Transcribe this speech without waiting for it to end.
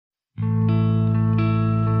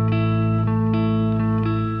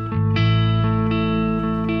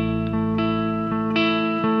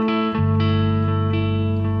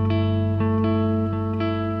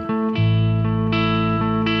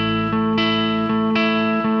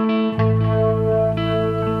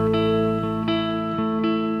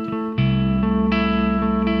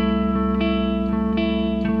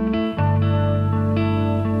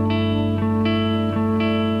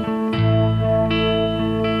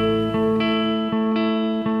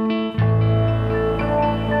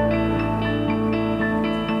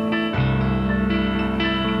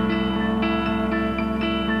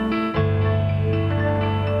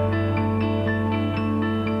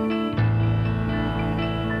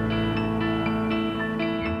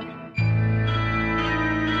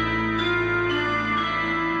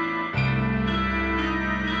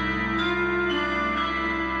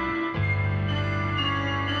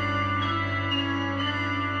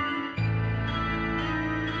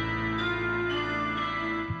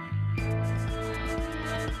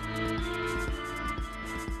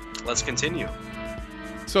let's continue.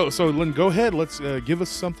 So Lynn, go ahead. Let's give us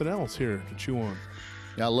something else here to chew on.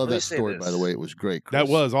 Yeah, I love Let me that say story, by the this. way. It was great, Chris.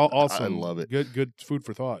 That was awesome. I love it. Good food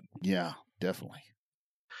for thought. Yeah, definitely.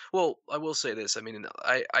 Well, I will say this. I mean,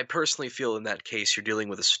 I personally feel in that case you're dealing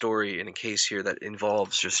with a story in a case here that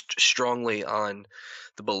involves just strongly on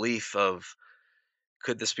the belief of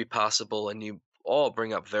could this be possible? And you all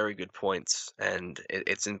bring up very good points. And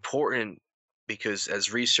it's important because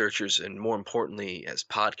as researchers and more importantly as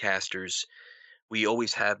podcasters, we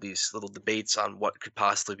always have these little debates on what could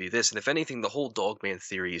possibly be this. And if anything, the whole Dogman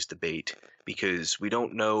theory is debate because we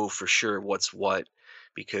don't know for sure what's what,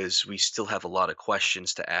 because we still have a lot of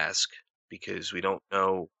questions to ask, because we don't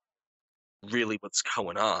know really what's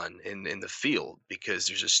going on in the field, because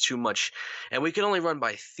there's just too much, and we can only run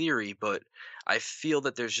by theory, but I feel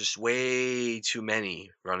that there's just way too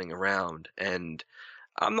many running around. And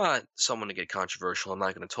I'm not someone to get controversial. I'm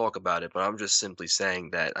not going to talk about it, but I'm just simply saying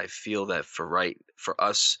that I feel that for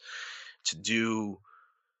us to do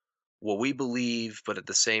what we believe, but at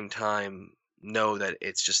the same time know that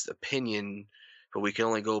it's just opinion, but we can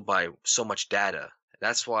only go by so much data.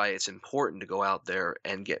 That's why it's important to go out there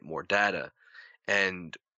and get more data.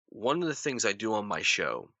 And one of the things I do on my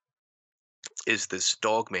show is this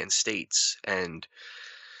Dogman States. And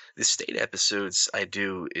the state episodes I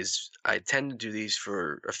do is I tend to do these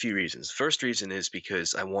for a few reasons. First reason is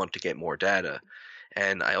because I want to get more data,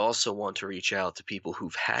 and I also want to reach out to people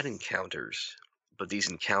who've had encounters. But these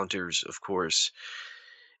encounters, of course,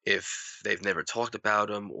 if they've never talked about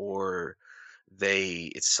them or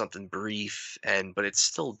it's something brief, but it's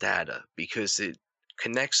still data because it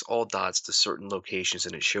connects all dots to certain locations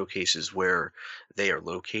and it showcases where they are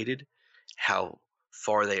located, how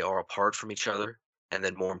far they are apart from each other, and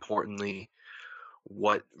then more importantly,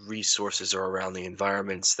 what resources are around the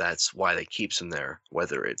environments. That's why they keeps them there,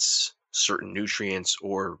 whether it's certain nutrients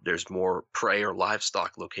or there's more prey or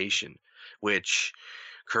livestock location, which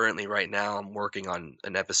currently right now I'm working on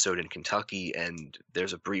an episode in Kentucky, and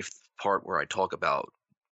there's a brief part where I talk about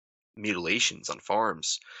mutilations on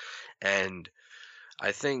farms. And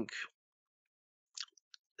I think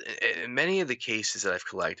in many of the cases that I've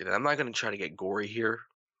collected, and I'm not going to try to get gory here,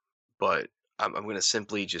 but I'm going to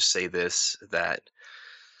simply just say this, that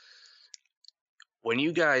when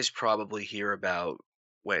you guys probably hear about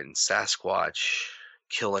when Sasquatch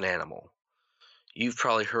kill an animal, you've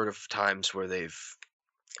probably heard of times where they've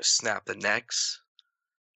snapped the necks,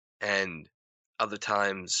 and other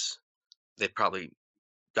times they've probably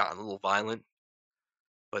gotten a little violent.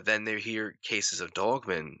 But then they hear cases of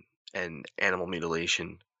dogmen and animal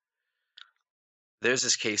mutilation. There's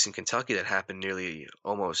this case in Kentucky that happened nearly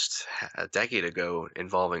almost a decade ago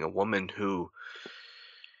involving a woman who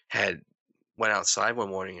had went outside one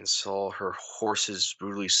morning and saw her horses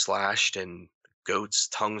brutally slashed and goats'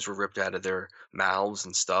 tongues were ripped out of their mouths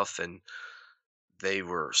and stuff, and they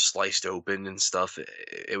were sliced open and stuff.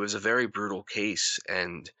 It was a very brutal case.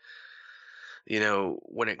 And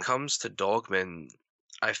when it comes to dogmen,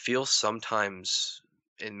 I feel sometimes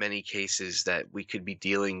in many cases that we could be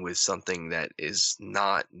dealing with something that is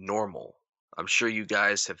not normal. I'm sure you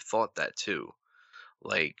guys have thought that too.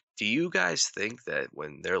 Like, do you guys think that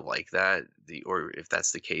when they're like that, or if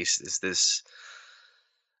that's the case, is this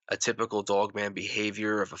a typical dogman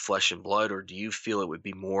behavior of a flesh and blood, or do you feel it would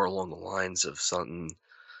be more along the lines of something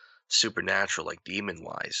supernatural, like demon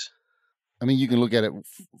wise? I mean, you can look at it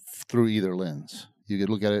through either lens. You could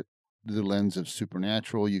look at it through the lens of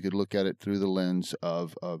supernatural. You could look at it through the lens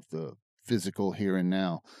of the physical here and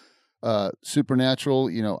now. Supernatural,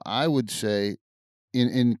 I would say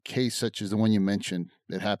in case such as the one you mentioned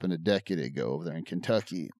that happened a decade ago over there in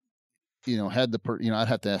Kentucky, had I'd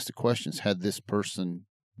have to ask the questions. Had this person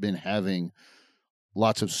been having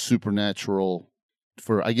lots of supernatural,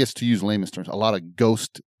 for, I guess, to use layman's terms, a lot of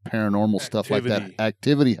ghost paranormal stuff like that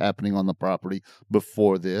activity happening on the property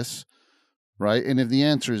before this, right? And if the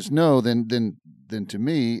answer is no, then to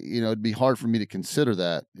me, it'd be hard for me to consider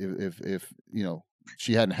that if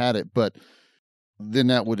she hadn't had it. But then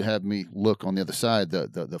that would have me look on the other side,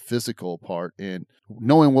 the physical part, and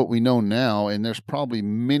knowing what we know now, and there's probably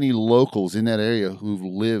many locals in that area who've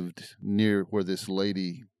lived near where this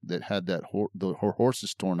lady that had that her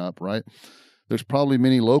horses torn up, right? There's probably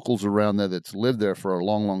many locals around there that's lived there for a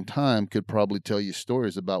long, long time, could probably tell you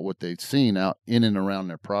stories about what they've seen out in and around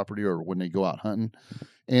their property or when they go out hunting.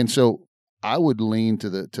 And so I would lean to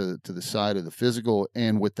the side of the physical.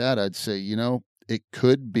 And with that, I'd say, it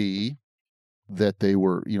could be that they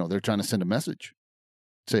were, they're trying to send a message.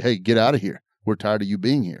 Say, hey, get out of here. We're tired of you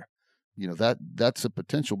being here. That's a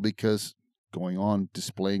potential, because going on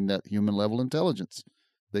displaying that human level intelligence.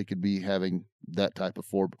 they could be having that type of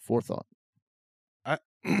forethought. I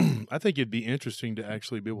I think it'd be interesting to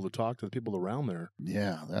actually be able to talk to the people around there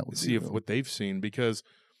Yeah, that and would see be if real. what they've seen, because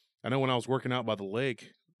I know when I was working out by the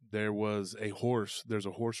lake, there was a horse. There's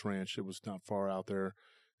a horse ranch that was not far out there,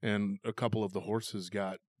 and a couple of the horses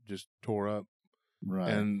got just tore up.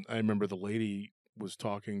 Right. And I remember the lady was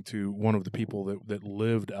talking to one of the people that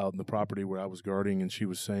lived out in the property where I was guarding, and she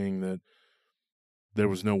was saying that there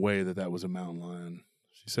was no way that that was a mountain lion.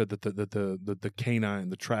 She said that the canine,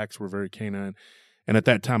 the tracks were very canine. And at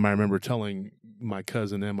that time, I remember telling my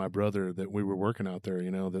cousin and my brother that we were working out there,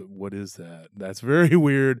 that what is that? That's very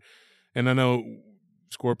weird. And I know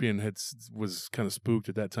Scorpion was kind of spooked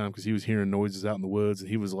at that time because he was hearing noises out in the woods, and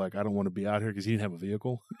he was like, I don't want to be out here because he didn't have a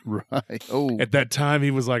vehicle. Right. Oh, At that time,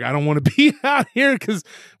 he was like, I don't want to be out here because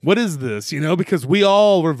what is this? Because we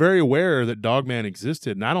all were very aware that Dogman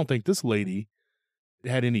existed. And I don't think this lady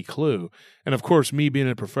had any clue. And of course, me being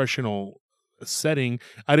in a professional setting,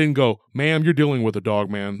 I didn't go, ma'am, you're dealing with a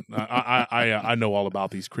dog, man. I know all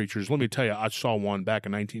about these creatures. Let me tell you, I saw one back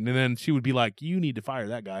in 19. And then she would be like, you need to fire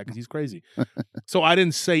that guy because he's crazy. So I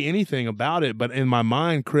didn't say anything about it. But in my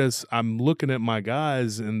mind, Chris, I'm looking at my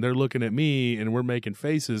guys and they're looking at me and we're making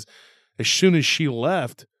faces. As soon as she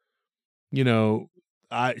left,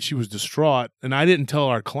 she was distraught. And I didn't tell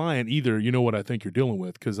our client either, you know what I think you're dealing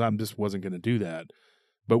with, because I just wasn't going to do that.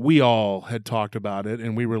 But we all had talked about it,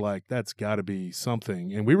 and we were like, that's got to be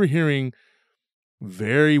something. And we were hearing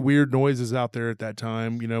very weird noises out there at that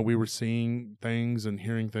time. We were seeing things and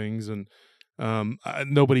hearing things, and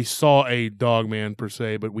nobody saw a dog man per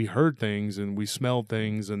se, but we heard things and we smelled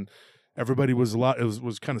things, and everybody was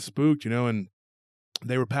was kind of spooked, and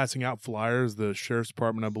they were passing out flyers. The sheriff's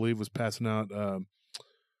department, I believe, was passing out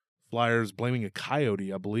flyers blaming a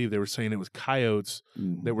coyote. I believe they were saying it was coyotes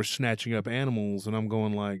that were snatching up animals, and I'm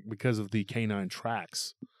going like, because of the canine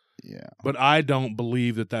tracks. yeah. But I don't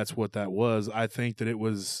believe that that's what that was. I think that it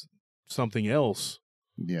was something else.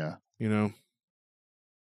 Yeah.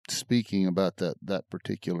 Speaking about that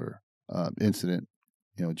particular incident,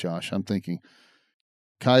 Josh, I'm thinking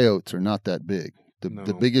coyotes are not that big.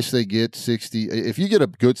 The biggest they get, 60. If you get a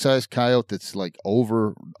good sized coyote that's like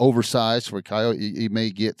oversized for a coyote, you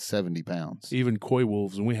may get 70 pounds. Even coy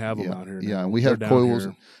wolves, and we have them out here. Yeah, and we have coy wolves,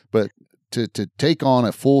 but to take on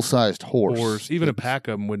a full sized horse, even a pack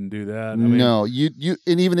of them wouldn't do that. No, you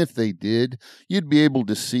and even if they did, you'd be able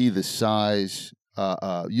to see the size.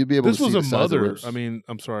 You'd be able to see the size. This was a mother.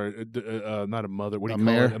 I'm sorry, not a mother. What do you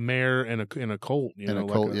call it? A mare and a colt. And a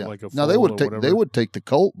colt, yeah. Like a now they would take the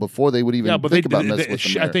colt before they would even think about messing with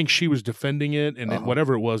the mare. I think she was defending it, and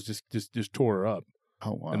whatever it was, just tore her up.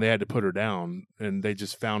 Oh wow! And they had to put her down, and they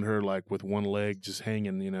just found her like with one leg just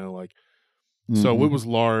hanging. So it was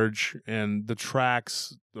large, and the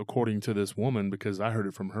tracks, according to this woman, because I heard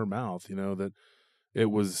it from her mouth, that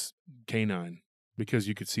it was canine. Because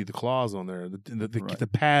you could see the claws on there, the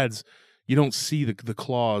pads. You don't see the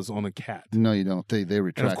claws on a cat. No, you don't. They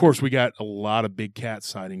retract. And of course, we got a lot of big cat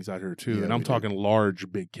sightings out here too. Yeah, and I'm talking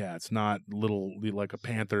large big cats, not little like a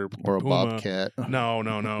panther or a puma. bobcat. No.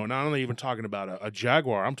 Not only even talking about a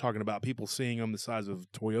jaguar. I'm talking about people seeing them the size of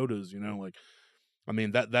Toyotas.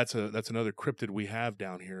 That's another cryptid we have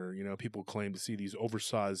down here. People claim to see these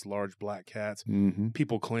oversized large black cats. Mm-hmm.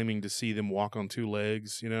 People claiming to see them walk on two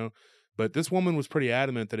legs. But this woman was pretty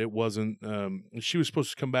adamant that it wasn't. She was supposed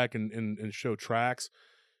to come back and show tracks.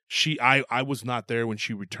 I was not there when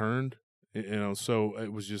she returned, so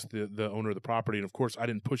it was just the owner of the property. And of course, I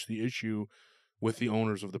didn't push the issue with the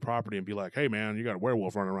owners of the property and be like, hey, man, you got a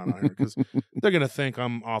werewolf running around out here, because they're going to think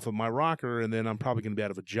I'm off of my rocker, and then I'm probably going to be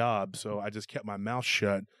out of a job. So I just kept my mouth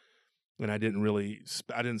shut, and I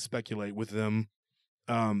didn't speculate with them.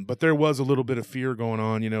 But there was a little bit of fear going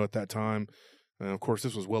on, at that time. Of course,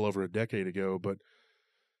 this was well over a decade ago, but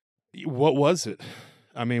what was it?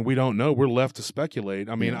 We don't know. We're left to speculate.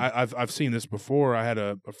 I've seen this before. I had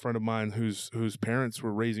a friend of mine whose parents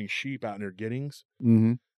were raising sheep out near Giddings,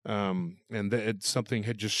 mm-hmm. And something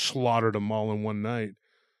had just slaughtered them all in one night.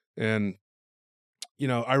 And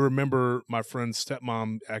I remember my friend's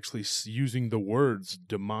stepmom actually using the words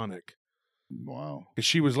demonic. Wow, because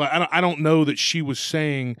she was like, I don't know that she was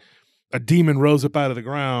saying a demon rose up out of the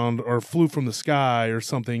ground or flew from the sky or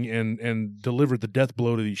something and delivered the death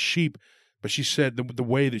blow to these sheep. But she said the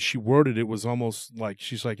way that she worded it was almost like,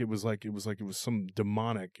 she's like, it was some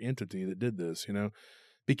demonic entity that did this,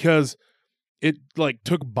 because it like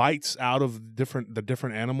took bites out of the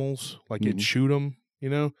different animals, like it chewed them,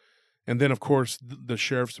 And then of course the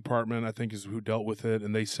sheriff's department, I think, is who dealt with it.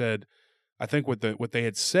 And they said, I think what they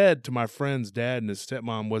had said to my friend's dad and his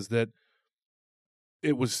stepmom was that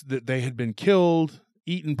it was that they had been killed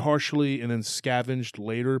eaten partially and then scavenged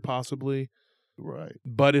later, possibly. Right.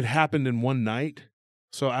 But it happened in one night.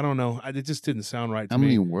 So I don't know. It just didn't sound right to How me.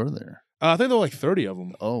 many were there? I think there were like 30 of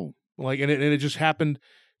them. Oh, Like, and it just happened,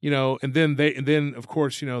 and then of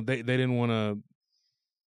course, they didn't want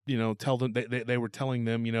to, tell them, they were telling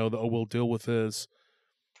them, oh, we'll deal with this.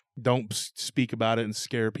 Don't speak about it and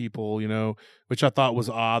scare people, which I thought was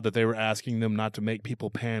odd that they were asking them not to make people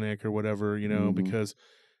panic or whatever, because,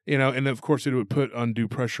 and of course it would put undue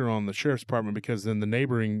pressure on the sheriff's department, because then the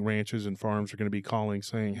neighboring ranches and farms are going to be calling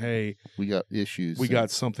saying, hey, we got issues. We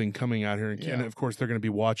got something coming out here. Yeah. And of course they're going to be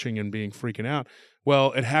watching and being freaking out.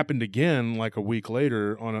 Well, it happened again like a week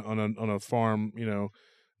later on a farm,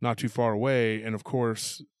 not too far away. And of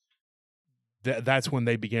course, that's when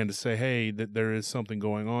they began to say, hey, that there is something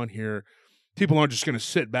going on here. People aren't just going to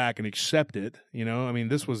sit back and accept it. I mean,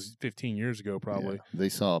 this was 15 years ago, probably. Yeah, they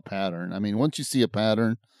saw a pattern. I mean, once you see a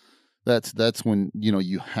pattern, that's when,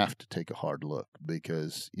 you have to take a hard look,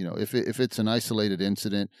 because, if it's an isolated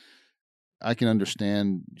incident, I can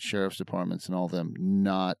understand sheriff's departments and all them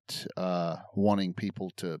not wanting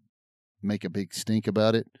people to make a big stink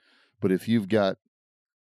about it. But if you got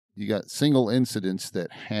single incidents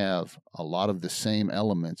that have a lot of the same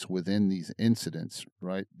elements within these incidents,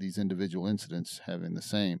 right? These individual incidents having the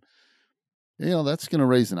same, that's going to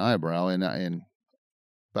raise an eyebrow. And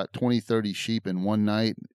about 20, 30 sheep in one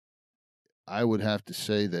night, I would have to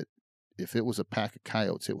say that if it was a pack of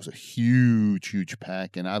coyotes, it was a huge, huge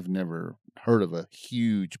pack. And I've never heard of a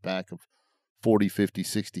huge pack of 40, 50,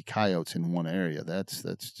 60 coyotes in one area. That's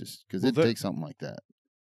just because it takes something like that.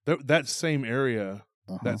 That same area,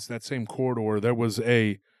 that same corridor, there was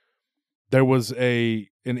an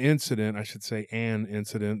incident, I should say, an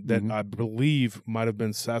incident that I believe might have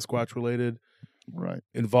been Sasquatch related. Right.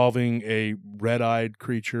 Involving a red-eyed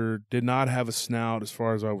creature, did not have a snout as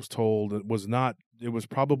far as I was told. It was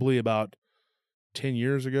probably about 10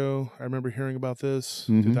 years ago. I remember hearing about this,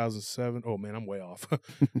 2007. Oh man, I'm way off.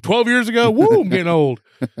 12 years ago. Woo, I'm getting old.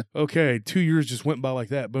 Okay. 2 years just went by like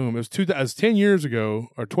that. Boom. It was 10 years ago,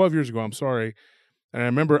 or 12 years ago. I'm sorry. And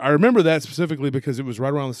I remember that specifically because it was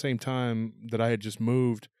right around the same time that I had just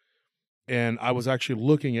moved. And I was actually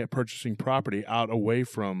looking at purchasing property out away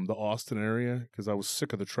from the Austin area because I was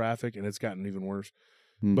sick of the traffic, and it's gotten even worse.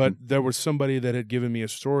 But there was somebody that had given me a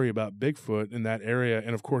story about Bigfoot in that area.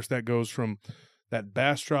 And of course, that goes from that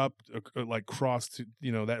Bastrop, like cross to,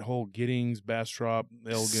 that whole Giddings, Bastrop,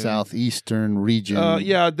 Elgin. Southeastern region.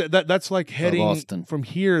 Yeah, that's like heading Austin. From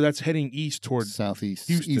here, that's heading east towards southeast,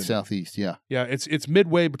 Houston. East, southeast, yeah. Yeah, it's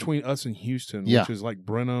midway between us and Houston, Yeah. which is like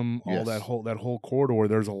Brenham, all that whole corridor.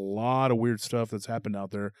 There's a lot of weird stuff that's happened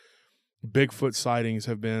out there. Bigfoot sightings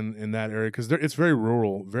have been in that area because it's very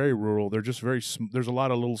rural, very rural. They're just there's a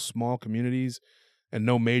lot of little small communities and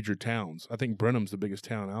no major towns. I think Brenham's the biggest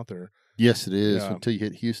town out there. Yes, it is, until you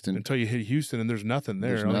hit Houston. Until you hit Houston, and there's nothing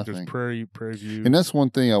there. There's Prairie View. And that's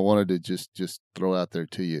one thing I wanted to just throw out there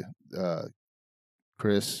to you,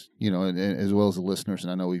 Chris, and as well as the listeners,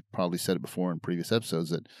 and I know we've probably said it before in previous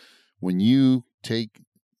episodes, that when you take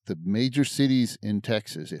the major cities in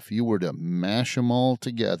Texas, if you were to mash them all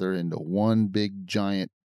together into one big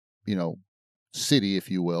giant, city,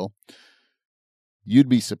 if you will, you'd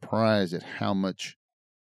be surprised at how much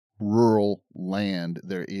rural land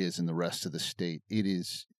there is in the rest of the state.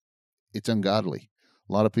 It's ungodly.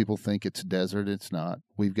 A lot of people think it's desert. It's not.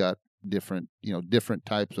 We've got different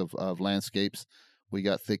types of landscapes. We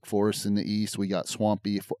got thick forests in the east. We got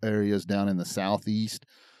swampy areas down in the southeast.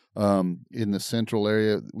 In the central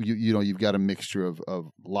area, you've got a mixture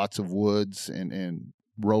of lots of woods and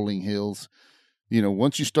rolling hills.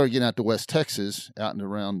 Once you start getting out to West Texas, out and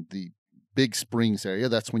around the Big Springs area,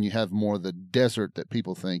 that's when you have more of the desert that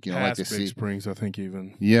people think, like to see. Big Springs, I think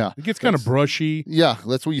even. Yeah. It gets kind of brushy. Yeah,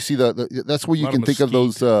 that's where you see that's where you can think of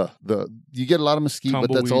those, you get a lot of mesquite,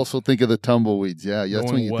 but that's also think of the tumbleweeds. Yeah, that's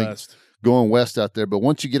when you think going west out there. But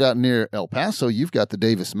once you get out near El Paso, you've got the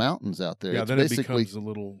Davis Mountains out there. Yeah, then it becomes a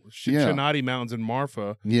little Chinati Mountains and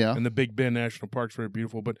Marfa. Yeah. And the Big Bend National Park's very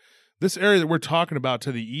beautiful. But this area that we're talking about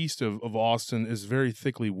to the east of Austin is very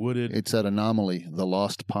thickly wooded. It's that anomaly, the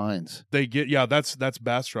Lost Pines. That's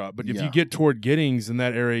Bastrop. But if you get toward Giddings in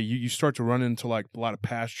that area, you start to run into like a lot of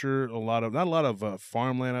pasture, not a lot of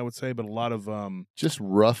farmland, I would say, but a lot of just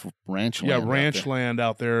rough ranch land. Yeah, ranch land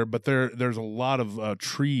out there. But there's a lot of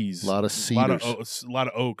trees, a lot of cedars, a lot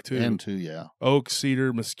of oak too, oak,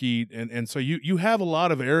 cedar, mesquite, and so you have a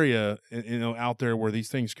lot of area out there where these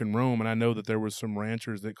things can roam. And I know that there was some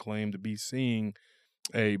ranchers that claimed to be seeing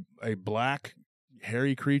a black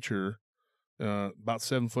hairy creature, about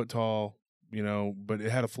 7 foot tall, but it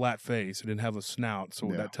had a flat face. It didn't have a snout, so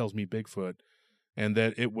that tells me Bigfoot. and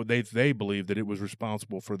that they believed that it was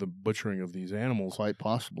responsible for the butchering of these animals. Quite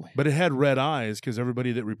possibly. But it had red eyes because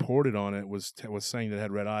everybody that reported on it was saying that it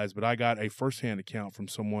had red eyes. But I got a firsthand account from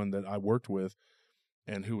someone that I worked with,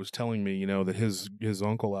 and who was telling me, that his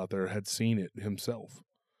uncle out there had seen it himself.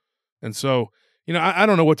 And so, I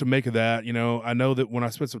don't know what to make of that. I know that when I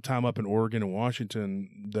spent some time up in Oregon and Washington,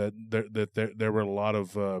 that there were a lot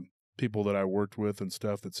of people that I worked with and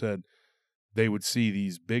stuff that said they would see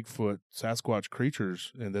these Bigfoot Sasquatch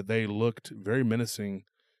creatures and that they looked very menacing,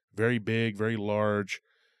 very big, very large,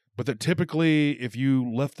 but that typically if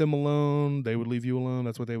you left them alone, they would leave you alone.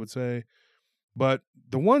 That's what they would say. But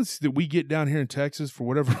the ones that we get down here in Texas, for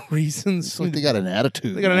whatever reasons, It's like they got an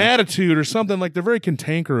attitude. They got an attitude or something. Like they're very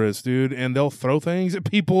cantankerous, dude, and they'll throw things at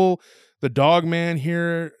people. The dog man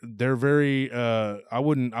here, they're very. I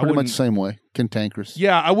wouldn't much the same way, cantankerous.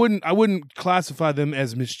 Yeah, I wouldn't classify them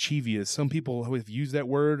as mischievous. Some people have used that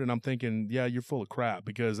word, and I'm thinking, yeah, you're full of crap,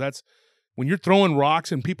 because that's when you're throwing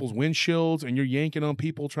rocks in people's windshields and you're yanking on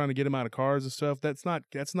people trying to get them out of cars and stuff. That's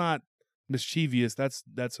not mischievous. That's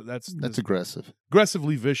aggressive,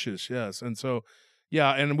 aggressively vicious. Yes, and so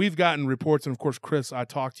yeah, and we've gotten reports, and of course, Chris, I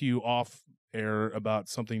talked to you off air about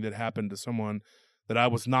something that happened to someone that I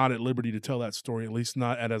was not at liberty to tell that story, at least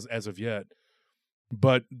not as of yet.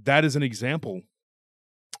 But that is an example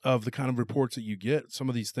of the kind of reports that you get. Some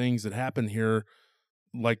of these things that happen here,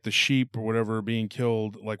 like the sheep or whatever being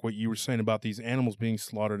killed, like what you were saying about these animals being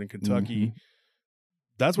slaughtered in Kentucky, Mm-hmm.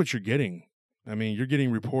 That's what you're getting. I mean, you're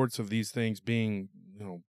getting reports of these things being,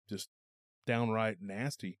 just downright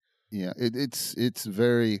nasty. Yeah, it's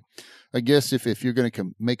very. I guess if you're going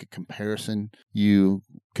to make a comparison, you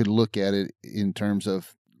could look at it in terms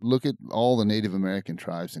of look at all the Native American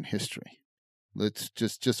tribes in history. Let's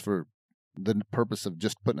just for the purpose of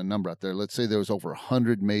just putting a number out there. Let's say there was over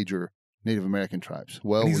 100 major Native American tribes.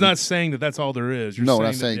 Well, and he's not saying that that's all there is. You're saying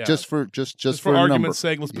I'm saying that, just for argument's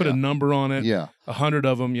sake, let's put a number on it. Yeah, 100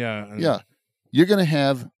 of them. Yeah, yeah. You're going to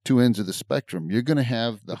have two ends of the spectrum. You're going to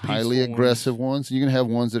have the highly aggressive ones. You're going to have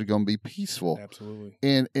ones that are going to be peaceful. Absolutely.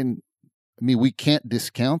 And I mean, we can't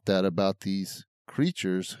discount that about these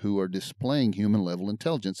creatures who are displaying human level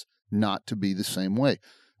intelligence not to be the same way.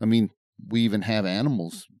 I mean, we even have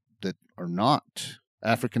animals that are not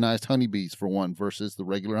Africanized honeybees, for one, versus the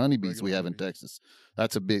regular honeybees we have in Texas.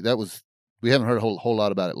 We haven't heard a whole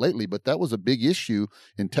lot about it lately, but that was a big issue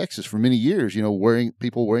in Texas for many years.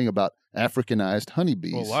 People worrying about Africanized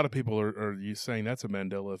honeybees. Well, a lot of people are you saying that's a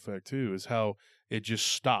Mandela effect too, is how it just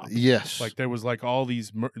stopped. Yes, like there was like all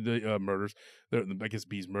these murders. I guess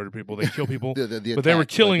bees murder people, they kill people, the but they were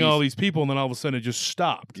killing all these people, and then all of a sudden it just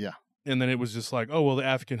stopped. Yeah, and then it was just like, oh well, the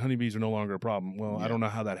African honeybees are no longer a problem. Well, yeah. I don't know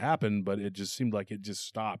how that happened, but it just seemed like it just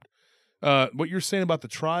stopped. What you're saying about the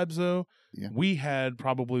tribes, though, we had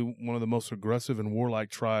probably one of the most aggressive and warlike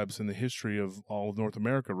tribes in the history of all of North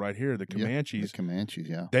America right here, the Comanches. The Comanches,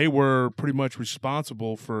 yeah. They were pretty much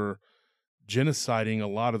responsible for genociding a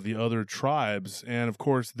lot of the other tribes. And, of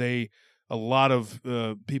course, a lot of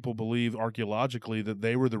people believe archaeologically that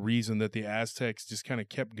they were the reason that the Aztecs just kind of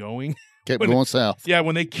kept going. Kept going south. Yeah,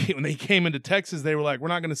 when they came into Texas, they were like, we're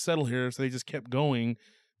not going to settle here. So they just kept going,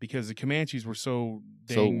 because the Comanches were so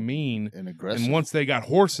dang mean and aggressive. And once they got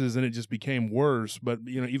horses, then it just became worse. But,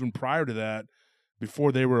 even prior to that,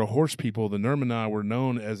 before they were a horse people, the Nermani were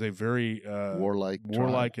known as a very warlike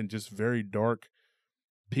and just very dark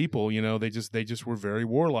people. They just were very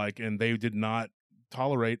warlike, and they did not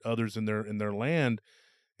tolerate others in their land.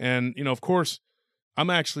 And, of course, I'm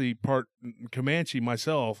actually part Comanche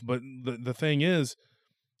myself, but the thing is,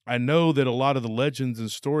 I know that a lot of the legends and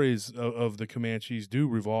stories of the Comanches do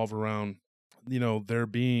revolve around, there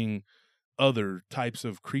being other types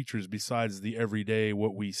of creatures besides the everyday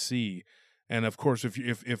what we see. And of course,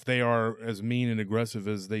 if they are as mean and aggressive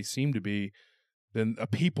as they seem to be, then a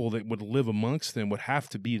people that would live amongst them would have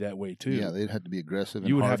to be that way too. Yeah, they'd have to be aggressive and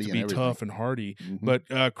you would hardy have to be and tough and hardy. Mm-hmm.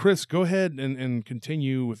 But Chris, go ahead and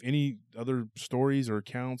continue with any other stories or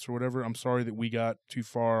accounts or whatever. I'm sorry that we got too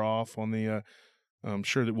far off on the I'm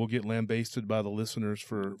sure that we'll get lambasted by the listeners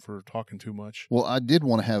for talking too much. Well, I did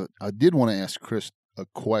want to ask Chris a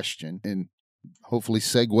question and hopefully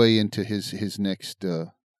segue into his next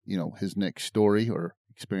his next story or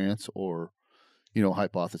experience or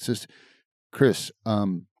hypothesis. Chris,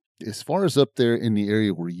 as far as up there in the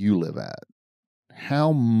area where you live at,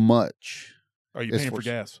 how much are you paying for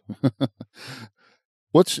gas?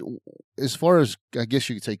 What's, as far as, I guess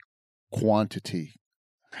you could say, quantity,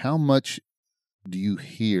 how much do you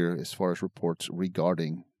hear as far as reports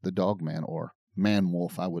regarding the dogman or man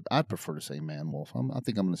wolf? I'd prefer to say man wolf. I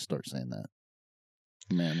think I'm going to start saying that.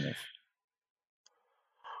 Man wolf.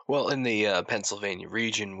 Well, in the Pennsylvania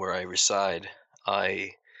region where I reside,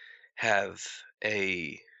 I have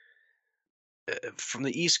a from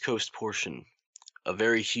the East Coast portion, a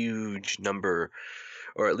very huge number,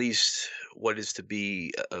 or at least what is to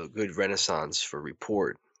be a good renaissance for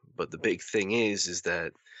report. But the big thing is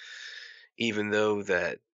that even though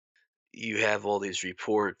that you have all these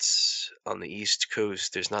reports on the East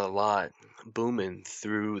Coast, there's not a lot booming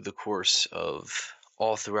through the course of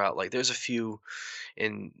all throughout. Like there's a few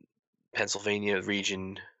in Pennsylvania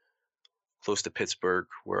region close to Pittsburgh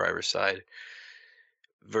where I reside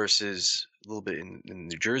versus a little bit in the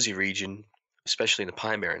New Jersey region, especially in the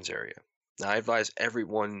Pine Barrens area. Now, I advise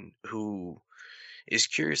everyone who is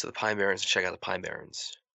curious of the Pine Barrens to check out the Pine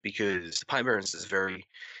Barrens because the Pine Barrens is a very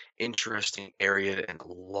interesting area and a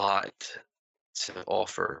lot to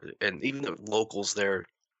offer. And even the locals there,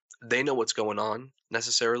 they know what's going on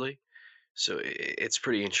necessarily. So it's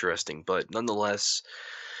pretty interesting. But nonetheless,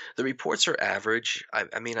 the reports are average.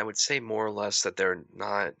 I mean, I would say more or less that they're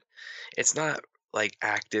not, it's not like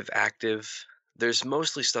active. There's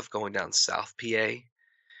mostly stuff going down South PA.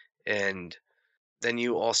 And then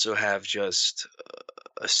you also have just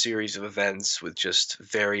a series of events with just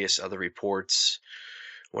various other reports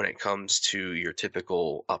when it comes to your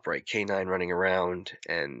typical upright canine running around.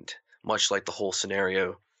 And much like the whole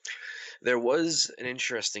scenario, there was an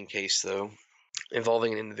interesting case, though,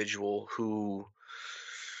 involving an individual who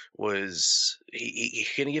was he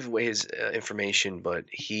couldn't give away his information, but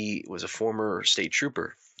he was a former state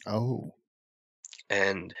trooper. Oh,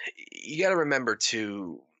 And you got to remember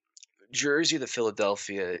too, Jersey to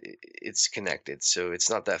Philadelphia, it's connected, so it's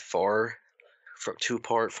not that far from too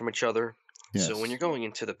apart from each other. So when yes. you're going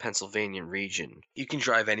into the Pennsylvania region, you can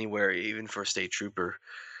drive anywhere, even for a state trooper.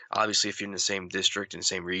 Obviously, if you're in the same district and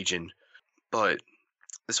same region, but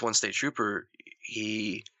this one state trooper,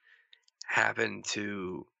 he happened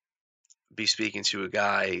to be speaking to a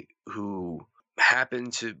guy who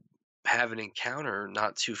happened to have an encounter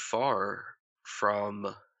not too far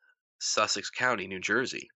from Sussex County, New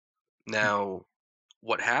Jersey. Now,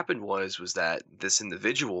 what happened was that this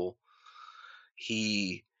individual,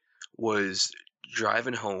 he was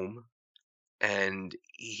driving home and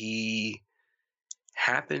he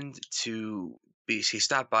happened to he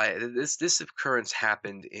stopped by this occurrence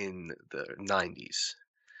happened in the 90s,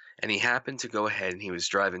 and he happened to go ahead and he was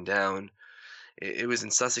driving down. It was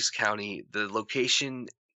in Sussex County. The location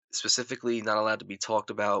specifically not allowed to be talked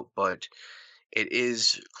about, but it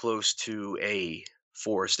is close to a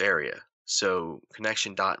forest area. So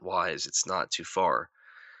connection dot wise, it's not too far.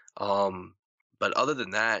 Um, but other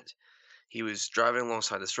than that, he was driving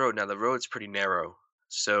alongside this road. Now the road's pretty narrow,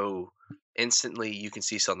 so instantly you can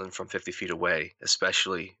see something from 50 feet away,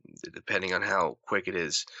 especially depending on how quick it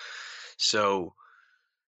is. So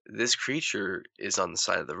this creature is on the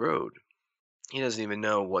side of the road. He doesn't even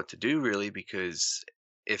know what to do really because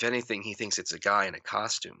if anything, he thinks it's a guy in a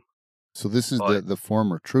costume. So this is But the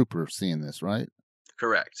former trooper seeing this, right?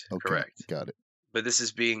 correct, Okay, correct. got it. But this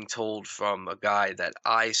is being told from a guy that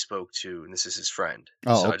I spoke to, and this is his friend.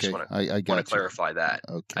 Oh, So I just okay. want to I want to got you. clarify that.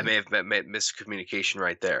 I Okay. may have miscommunication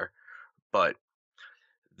right there, but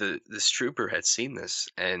this trooper had seen this,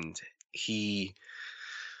 and he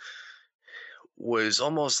was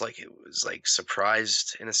almost like it was like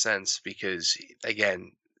surprised in a sense because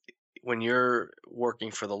again, when you're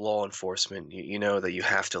working for the law enforcement, you know that you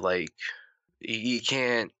have to like you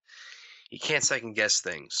can't second guess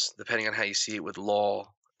things depending on how you see it with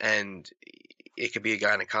law, and it could be a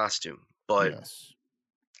guy in a costume. But Yes.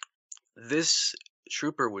 this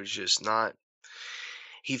trooper was just not,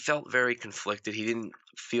 he felt very conflicted. He didn't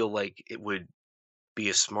feel like it would be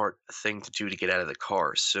a smart thing to do to get out of the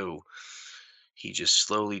car. So he just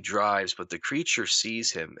slowly drives, but the creature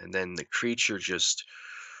sees him, and then the creature just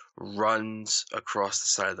runs across the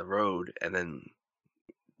side of the road and then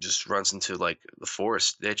just runs into like the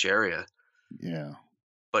forest ditch area. Yeah.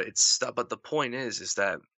 But but the point is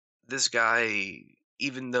that this guy,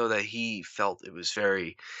 even though that he felt it was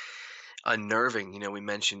very unnerving, we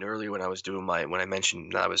mentioned earlier when I was doing when I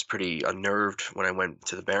mentioned that I was pretty unnerved when I went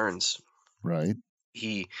to the Barrens. Right.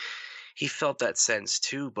 He he felt that sense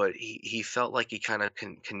too, but he felt like he kind of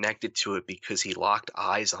connected to it because he locked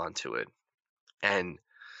eyes onto it. And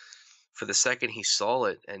for the second he saw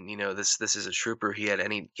it, and this is a trooper. He at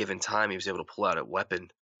any given time he was able to pull out a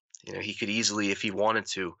weapon. He could easily if he wanted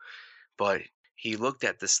to, but he looked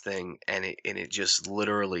at this thing and it just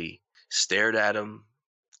literally stared at him.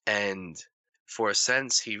 And for a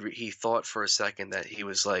sense, he thought for a second that he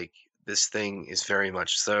was like, this thing is very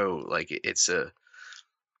much so like it's a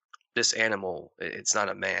this animal, it's not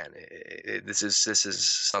a man. This is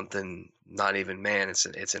something not even man.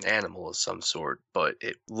 It's an animal of some sort, but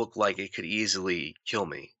it looked like it could easily kill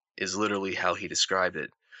me. Is literally how he described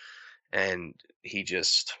it, and he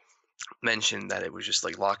just mentioned that it was just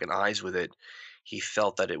like locking eyes with it. He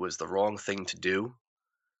felt that it was the wrong thing to do,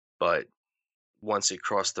 but once it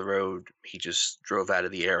crossed the road, he just drove out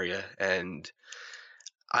of the area. And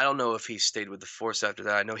I don't know if he stayed with the force after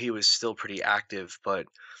that. I know he was still pretty active, but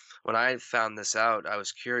when I found this out, I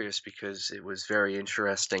was curious because it was very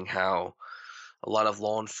interesting how a lot of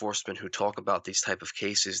law enforcement who talk about these type of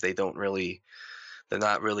cases, they're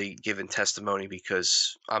not really giving testimony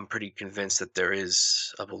because I'm pretty convinced that there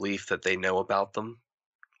is a belief that they know about them.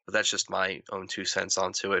 But that's just my own 2 cents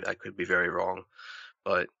onto it. I could be very wrong,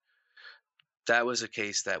 but that was a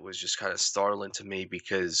case that was just kind of startling to me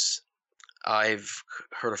because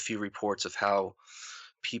heard a few reports of how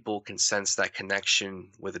people can sense that connection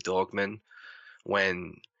with a dogman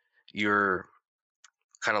when you're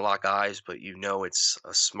kind of lock eyes, but you know it's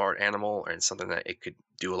a smart animal and something that it could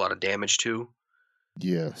do a lot of damage to.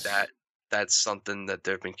 Yes. That that's something that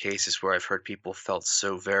there have been cases where I've heard people felt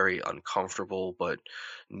so very uncomfortable, but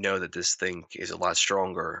know that this thing is a lot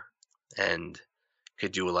stronger and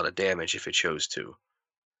could do a lot of damage if it chose to.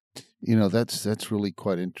 That's really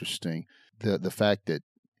quite interesting. The fact that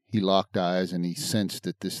he locked eyes and he sensed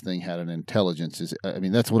that this thing had an intelligence is, I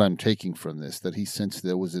mean, that's what I'm taking from this, that he sensed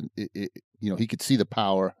there was he could see the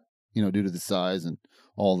power, due to the size and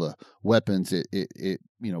all the weapons it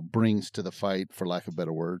brings to the fight, for lack of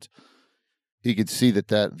better words. He could see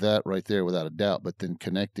that right there without a doubt, but then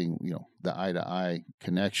connecting, the eye to eye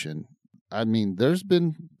connection. I mean,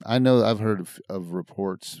 I know I've heard of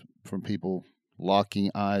reports from people locking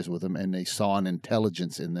eyes with them and they saw an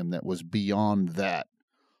intelligence in them that was beyond that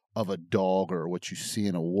of a dog or what you see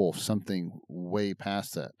in a wolf, something way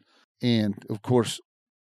past that. And of course,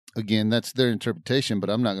 again, that's their interpretation, but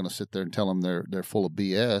I'm not going to sit there and tell them they're full of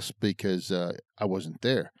BS because I wasn't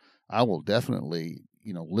there. I will definitely,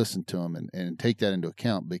 listen to them and take that into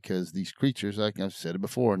account because these creatures, like I've said it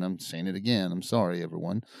before and I'm saying it again, I'm sorry,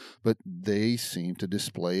 everyone, but they seem to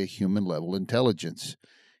display a human level intelligence.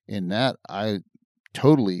 In that, I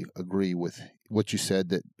totally agree with what you said,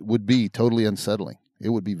 that would be totally unsettling. It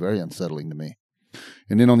would be very unsettling to me.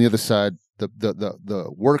 And then on the other side,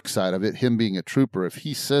 the work side of it, him being a trooper, if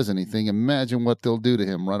he says anything, imagine what they'll do to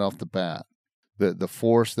him right off the bat. The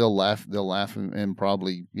force, they'll laugh and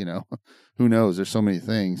probably, who knows? There's so many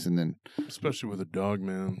things, and then especially with a dog,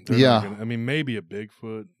 man. I mean, maybe a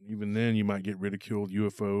Bigfoot. Even then, you might get ridiculed,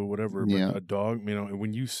 UFO, whatever. But Yeah. a dog,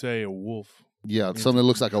 when you say a wolf, yeah, something that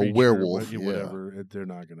looks like a werewolf, whatever, they're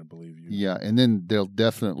not going to believe you. Yeah, and then they'll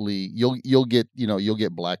definitely you'll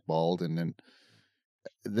get blackballed, and then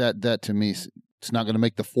that to me, it's not going to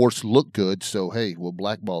make the force look good. So hey, we'll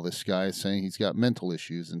blackball this guy saying he's got mental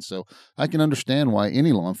issues, and so I can understand why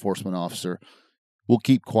any law enforcement officer will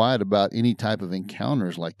keep quiet about any type of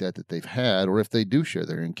encounters like that they've had, or if they do share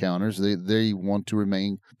their encounters, they want to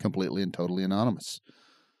remain completely and totally anonymous.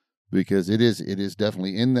 Because it is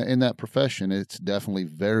definitely in that profession, it's definitely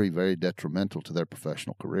very, very detrimental to their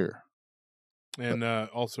professional career. And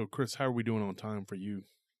also, Chris, how are we doing on time for you?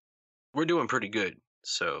 We're doing pretty good.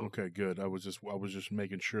 So okay, good. I was just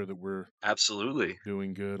making sure that we're absolutely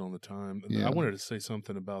doing good on the time. Yeah. I wanted to say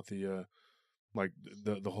something about the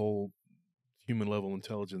the whole human level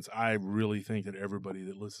intelligence. I really think that everybody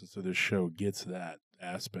that listens to this show gets that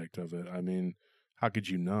aspect of it. I mean, how could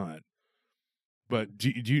you not? But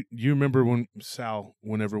do you remember when Sal,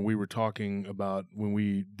 whenever we were talking about when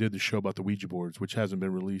we did the show about the Ouija boards, which hasn't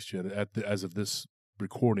been released yet as of this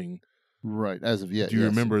recording, right? As of yet, do you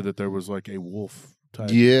remember that there was like a wolf type?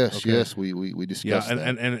 Yes, okay. Yes, we discussed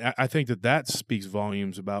that. And I think that speaks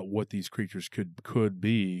volumes about what these creatures could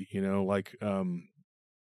be. Like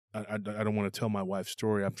I don't want to tell my wife's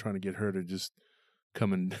story. I'm trying to get her to just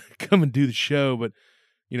come and do the show, but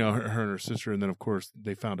her and her sister, and then of course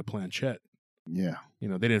they found a planchette. Yeah. They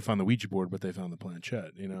didn't find the Ouija board, but they found the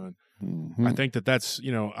planchette, and Mm-hmm. I think that's,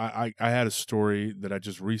 I had a story that I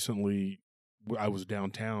just recently, I was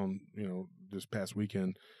downtown, this past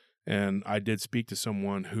weekend, and I did speak to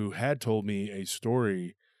someone who had told me a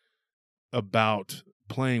story about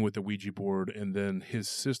playing with the Ouija board and then his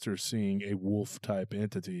sister seeing a wolf type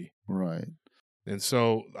entity. Right. And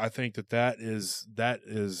so I think that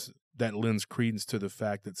lends credence to the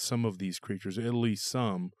fact that some of these creatures, at least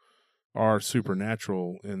some, are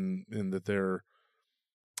supernatural in that they're,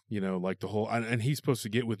 like the whole, and he's supposed to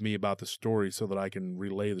get with me about the story so that I can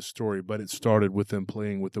relay the story, but it started with them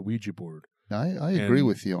playing with the Ouija board. I agree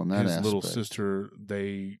with you on that his aspect. little sister,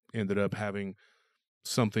 they ended up having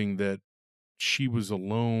something that she was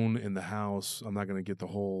alone in the house. I'm not going to get the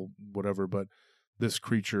whole whatever, but this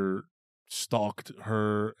creature stalked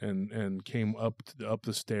her and came up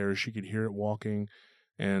the stairs. She could hear it walking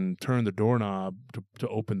and turned the doorknob to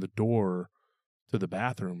open the door to the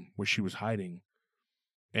bathroom where she was hiding.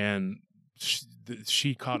 And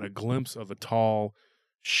she caught a glimpse of a tall,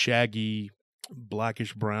 shaggy,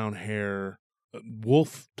 blackish brown hair,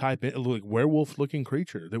 wolf type, like werewolf looking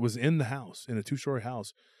creature that was in the house, in a 2-story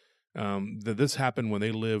house. That this happened when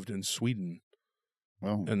they lived in Sweden.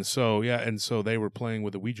 Oh. And so they were playing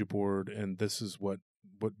with a Ouija board, and this is what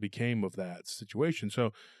became of that situation.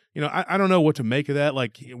 So, I don't know what to make of that.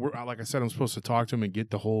 Like I said, I'm supposed to talk to him and get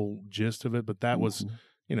the whole gist of it, but that was,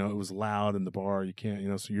 it was loud in the bar. You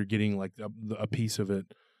can't, so you're getting like a piece of it.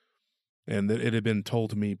 And it had been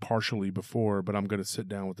told to me partially before, but I'm going to sit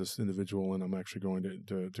down with this individual, and I'm actually going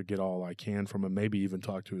to get all I can from him, maybe even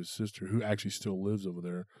talk to his sister, who actually still lives over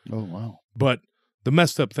there. Oh, wow. But the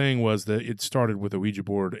messed up thing was that it started with a Ouija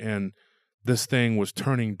board, and this thing was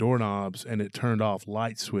turning doorknobs, and it turned off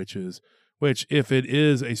light switches, which if it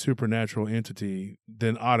is a supernatural entity,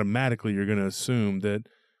 then automatically you're going to assume that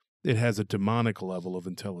it has a demonic level of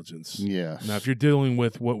intelligence. Yes. Now, if you're dealing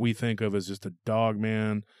with what we think of as just a dog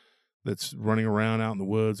man that's running around out in the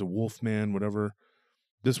woods, a wolf man, whatever,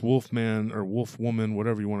 this wolf man or wolf woman,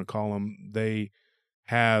 whatever you want to call them, they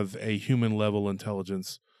have a human level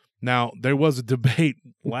intelligence. Now, there was a debate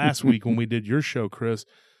last week when we did your show, Chris.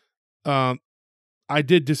 I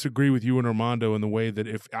did disagree with you and Armando in the way that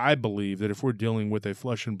I believe that if we're dealing with a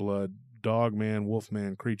flesh and blood dog man, wolf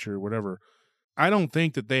man, creature, whatever, I don't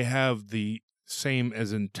think that they have the same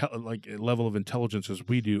as level of intelligence as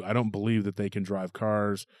we do. I don't believe that they can drive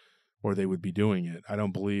cars, or they would be doing it. I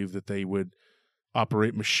don't believe that they would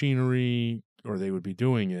operate machinery, or they would be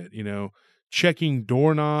doing it. Checking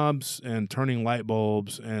doorknobs and turning light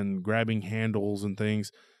bulbs and grabbing handles and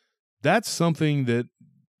things. That's something that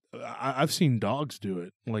I've seen dogs do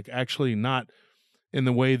it. Like, actually not in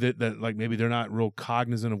the way that like maybe they're not real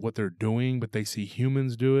cognizant of what they're doing, but they see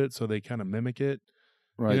humans do it, so they kind of mimic it.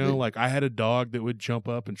 Right. Like I had a dog that would jump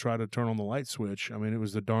up and try to turn on the light switch. I mean, it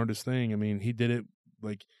was the darndest thing. I mean, he did it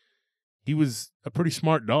like he was a pretty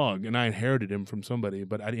smart dog, and I inherited him from somebody,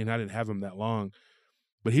 but I didn't have him that long.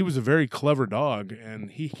 But he was a very clever dog,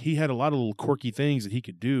 and he had a lot of little quirky things that he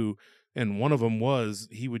could do, and one of them was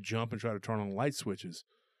he would jump and try to turn on light switches.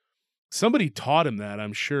 Somebody taught him that,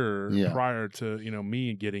 I'm sure, prior to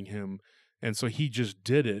me getting him, and so he just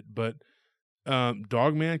did it. But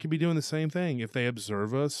Dogman could be doing the same thing if they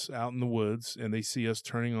observe us out in the woods and they see us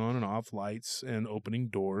turning on and off lights and opening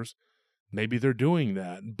doors. Maybe they're doing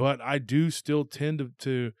that, but I do still tend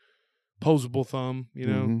to posable thumb.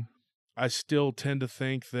 I still tend to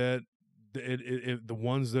think that the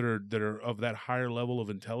ones that are of that higher level of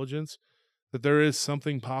intelligence, that there is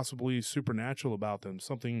something possibly supernatural about them.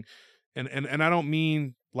 Something, and I don't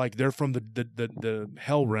mean like they're from the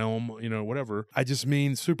hell realm, whatever. I just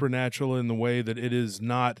mean supernatural in the way that it is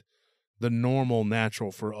not the normal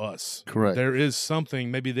natural for us. Correct. There is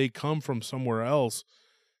something. Maybe they come from somewhere else.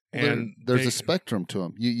 And there's a spectrum to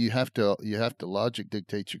them. You have to logic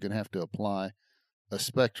dictates you're going to have to apply a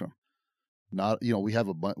spectrum. Not we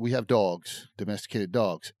have dogs, domesticated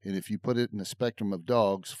dogs, and if you put it in a spectrum of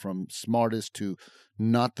dogs from smartest to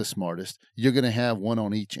not the smartest, you're going to have one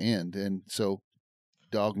on each end. And so,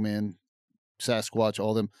 Dogman, Sasquatch,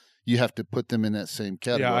 all them, you have to put them in that same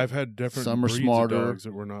category. Yeah, I've had different Some are breeds smarter of dogs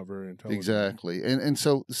that were not very intelligent. Exactly, and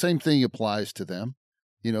so the same thing applies to them.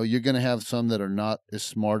 You're going to have some that are not as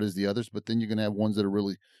smart as the others, but then you're going to have ones that are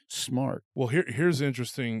really smart. Well, here's the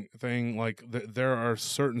interesting thing. Like, there are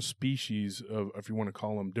certain species of, if you want to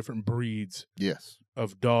call them, different breeds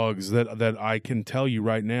of dogs that I can tell you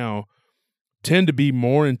right now tend to be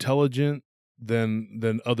more intelligent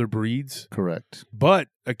than other breeds. Correct. But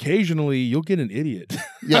occasionally you'll get an idiot.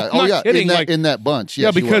 Yeah. Oh, yeah. Kidding. In that bunch.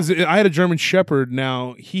 Yes, yeah, because I had a German Shepherd.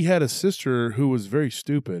 Now, he had a sister who was very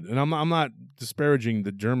stupid. And I'm not disparaging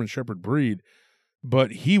the German Shepherd breed,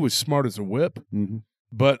 but he was smart as a whip. Mm-hmm.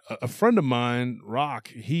 But a friend of mine, Rock,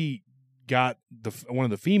 he got one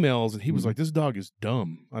of the females, and he was like, "This dog is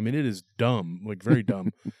dumb. I mean, it is dumb, like very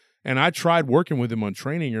dumb." And I tried working with him on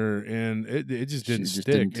training her, and it just didn't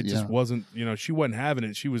stick. It just wasn't, she wasn't having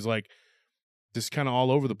it. She was like just kind of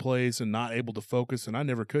all over the place and not able to focus, and I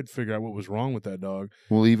never could figure out what was wrong with that dog.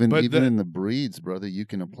 Well, even in the breeds, brother, you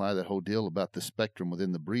can apply that whole deal about the spectrum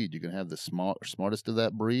within the breed. You're going to have the smartest of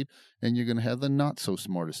that breed, and you're going to have the not so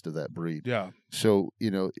smartest of that breed. Yeah. So,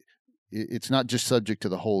 it's not just subject to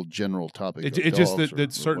the whole general topic. It's just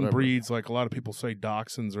that certain breeds, like a lot of people say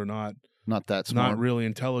dachshunds are not Not that not smart. really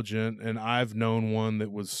intelligent. And I've known one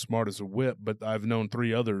that was smart as a whip, but I've known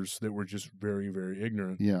 3 others that were just very, very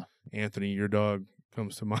ignorant. Yeah. Anthony, your dog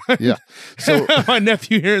comes to mind. Yeah. So my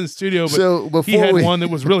nephew here in the studio, but so he had before one that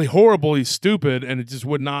was really horrible. He's stupid, and it just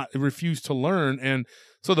it refused to learn. And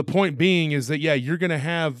so the point being is that, yeah, you're going to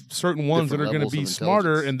have certain ones that are going to be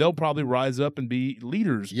smarter, and they'll probably rise up and be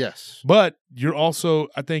leaders. Yes. But you're also,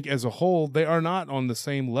 I think, as a whole, they are not on the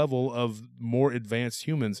same level of more advanced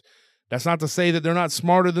humans. That's not to say that they're not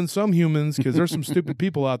smarter than some humans, because there's some stupid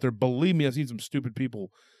people out there. Believe me, I've seen some stupid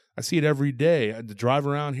people. I see it every day. I drive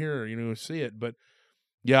around here, see it. But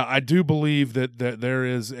yeah, I do believe that there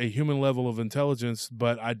is a human level of intelligence,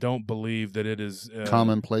 but I don't believe that it is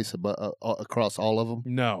commonplace across all of them.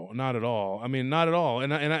 No, not at all. I mean, not at all.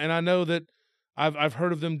 And I know that I've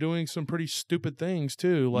heard of them doing some pretty stupid things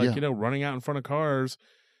too, like running out in front of cars.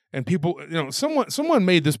 And people, someone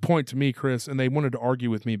made this point to me, Chris, and they wanted to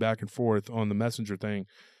argue with me back and forth on the Messenger thing.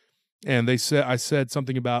 And I said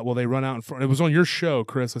something about, well, they run out in front. It was on your show,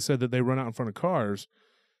 Chris. I said that they run out in front of cars,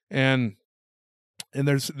 and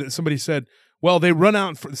there's somebody said, well, they run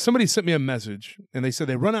out. Somebody sent me a message, and they said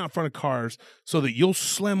they run out in front of cars so that you'll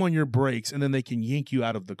slam on your brakes, and then they can yank you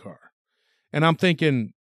out of the car. And I'm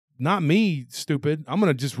thinking, not me, stupid. I'm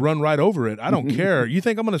gonna just run right over it. I don't care. You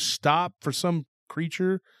think I'm gonna stop for some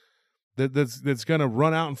creature that's gonna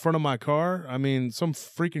run out in front of my car? I mean, some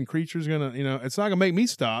freaking creature's gonna, it's not gonna make me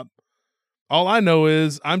stop. All I know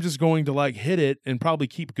is I'm just going to hit it and probably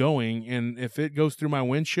keep going. And if it goes through my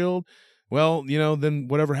windshield, well, then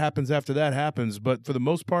whatever happens after that happens. But for the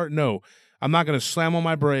most part, no, I'm not going to slam on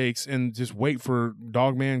my brakes and just wait for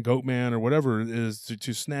Dogman, Goatman, or whatever it is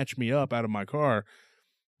to snatch me up out of my car.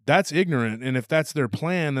 That's ignorant. And if that's their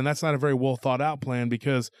plan, then that's not a very well thought out plan,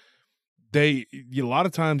 because a lot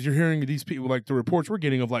of times you're hearing these people, like the reports we're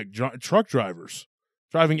getting of truck drivers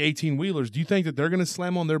driving 18-wheelers. Do you think that they're going to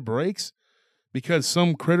slam on their brakes because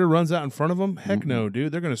some critter runs out in front of them? Heck no,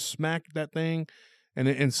 dude. They're going to smack that thing.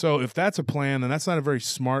 And so if that's a plan, then that's not a very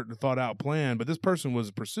smart, thought out plan. But this person was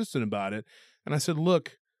persistent about it. And I said,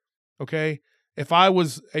 look, okay, if I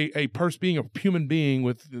was a person, being a human being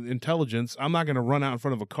with intelligence, I'm not going to run out in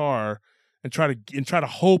front of a car and try to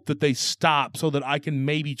hope that they stop so that I can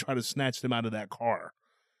maybe try to snatch them out of that car.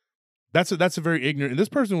 That's a very ignorant. And this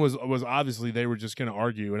person was obviously, they were just going to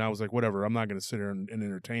argue. And I was like, whatever, I'm not going to sit here and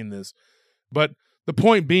entertain this. But the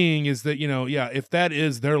point being is that, if that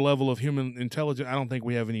is their level of human intelligence, I don't think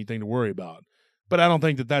we have anything to worry about. But I don't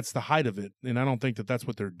think that that's the height of it, and I don't think that that's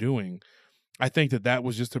what they're doing. I think that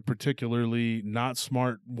was just a particularly not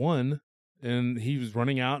smart one, and he was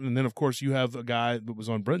running out. And then, of course, you have a guy that was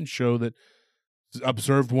on Brenton's show that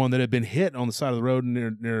observed one that had been hit on the side of the road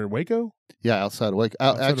near Waco. Yeah, outside of Waco.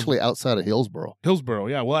 Outside of Hillsboro. Hillsboro,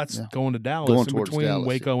 yeah. Well, that's going to Dallas, going in towards between Dallas,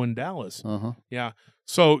 Waco and Dallas. Uh-huh. Yeah.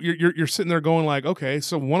 So you're sitting there going like, okay,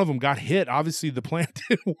 so one of them got hit. Obviously, the plan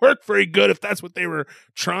didn't work very good if that's what they were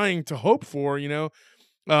trying to hope for.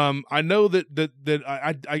 I know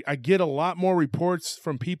that I get a lot more reports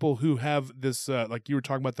from people who have this, like you were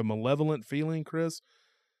talking about, the malevolent feeling, Chris.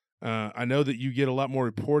 I know that you get a lot more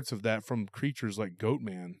reports of that from creatures like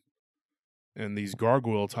Goatman and these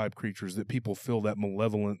gargoyle type creatures, that people feel that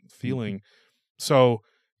malevolent feeling. So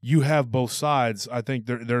you have both sides. I think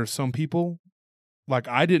there are some people, like,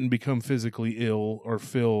 I didn't become physically ill or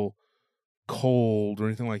feel cold or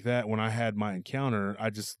anything like that when I had my encounter. I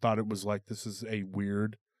just thought it was like, this is a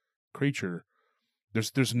weird creature.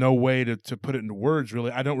 There's no way to put it into words,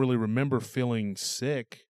 really. I don't really remember feeling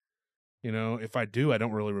sick. If I do, I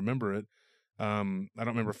don't really remember it. I don't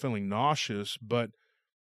remember feeling nauseous, but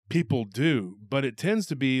people do. But it tends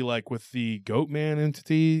to be like with the Goatman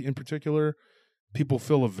entity in particular, people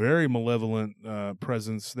feel a very malevolent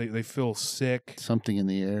presence. They feel sick. Something in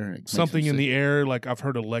the air. Something in the air. Like, I've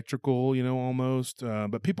heard electrical, almost.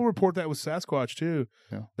 But people report that with Sasquatch too.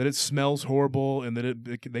 Yeah. That it smells horrible, and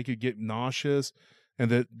that they could get nauseous,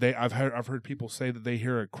 and that I've heard people say that they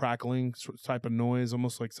hear a crackling type of noise,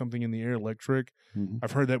 almost like something in the air, electric. Mm-hmm.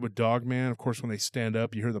 I've heard that with Dogman. Of course, when they stand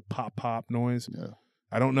up, you hear the pop pop noise. Yeah.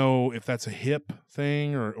 I don't know if that's a hip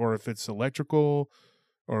thing or if it's electrical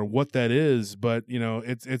or what that is, but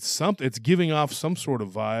it's something. It's giving off some sort of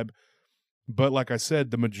vibe. But like I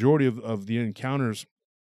said, the majority of the encounters,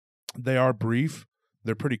 they are brief.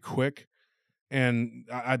 They're pretty quick, and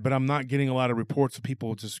but I'm not getting a lot of reports of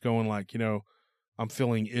people just going like, I'm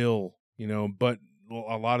feeling ill, But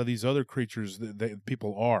a lot of these other creatures,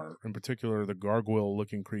 people are, in particular, the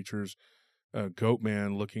gargoyle-looking creatures,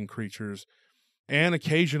 Goatman-looking creatures. and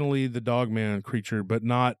occasionally the dogman creature, but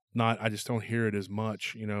not I just don't hear it as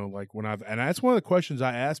much, like when and that's one of the questions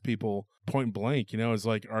I ask people point blank, is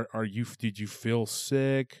like, did you feel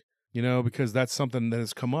sick? Because that's something that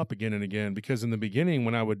has come up again and again, because in the beginning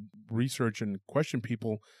when I would research and question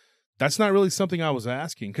people, that's not really something I was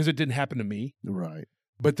asking because it didn't happen to me. Right.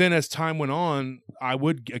 But then as time went on, I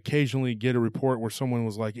would occasionally get a report where someone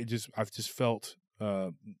was like, I've just felt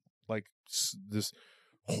like this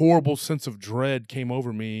horrible sense of dread came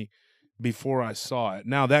over me before I saw it.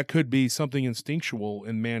 Now, that could be something instinctual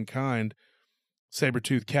in mankind.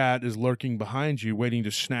 Saber-toothed cat is lurking behind you, waiting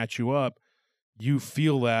to snatch you up. You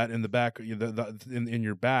feel that in the back, in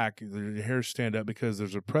your back, your hairs stand up because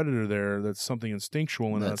there's a predator there. That's something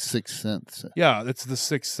instinctual in us. Sixth sense. Yeah, it's the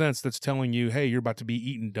sixth sense that's telling you, hey, you're about to be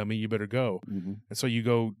eaten, dummy. You better go. Mm-hmm. And so you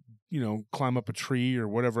go, climb up a tree or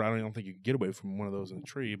whatever. I don't think you can get away from one of those in a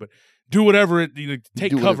tree, but do whatever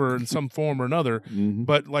take cover in some form or another. Mm-hmm.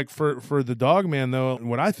 But like for the dog man though,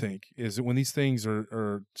 what I think is that when these things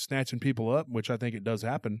are snatching people up, which I think it does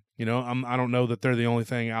happen, I don't know that they're the only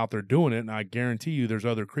thing out there doing it. And I guarantee you there's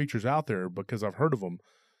other creatures out there because I've heard of them,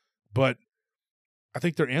 but I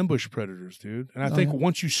think they're ambush predators, dude. And I think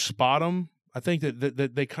once you spot them, I think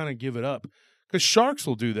that they kind of give it up, because sharks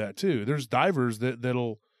will do that too. There's divers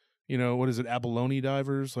that'll, what is it? Abalone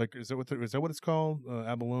divers? Like, is that what it's called?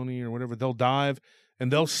 Abalone or whatever. They'll dive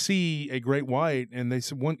and they'll see a great white, and they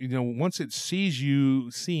said, once it sees you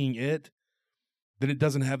seeing it, then it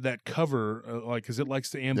doesn't have that cover, because it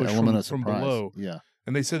likes to ambush from below. Yeah.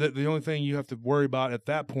 And they said that the only thing you have to worry about at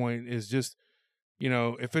that point is just,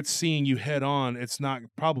 if it's seeing you head on, it's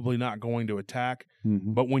probably not going to attack.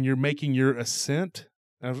 Mm-hmm. But when you're making your ascent,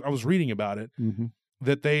 I was reading about it, mm-hmm.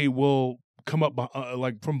 that they will come up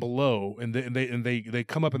like from below, and they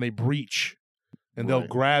come up and they breach, and they'll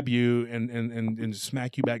grab you and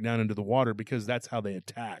smack you back down into the water, because that's how they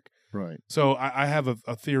attack. Right. So I have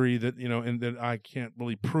a theory that, and that I can't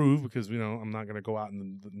really prove because, I'm not going to go out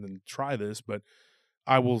and try this, but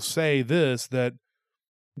I will say this, that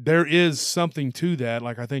there is something to that.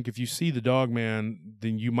 Like, I think if you see the dog man,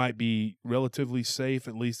 then you might be relatively safe,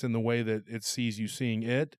 at least in the way that it sees you seeing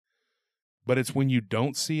it. But it's when you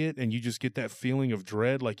don't see it and you just get that feeling of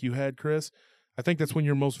dread like you had, Chris, I think that's when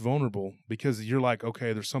you're most vulnerable, because you're like,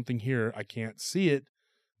 okay, there's something here. I can't see it,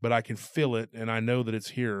 but I can feel it, and I know that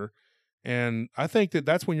it's here. And I think that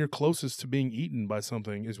that's when you're closest to being eaten by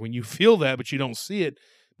something, is when you feel that, but you don't see it,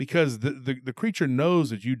 because the creature knows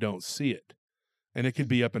that you don't see it. And it could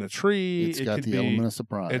be up in a tree. It's got the element of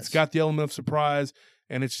surprise. It's got the element of surprise,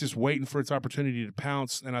 and it's just waiting for its opportunity to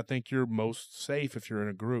pounce. And I think you're most safe if you're in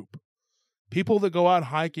a group. People that go out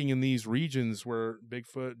hiking in these regions where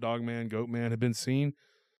Bigfoot, Dogman, Goatman have been seen,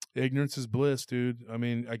 ignorance is bliss, dude. I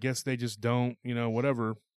mean, I guess they just don't,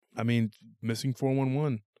 whatever. I mean, missing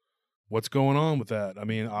 411. What's going on with that? I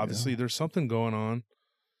mean, obviously there's something going on.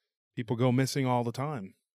 People go missing all the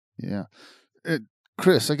time. Yeah.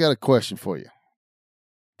 Chris, I got a question for you.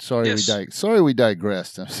 Sorry, yes. we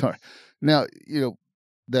digressed. I'm sorry. Now,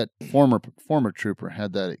 that former trooper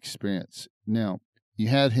had that experience. Now, you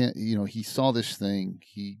had him, he saw this thing,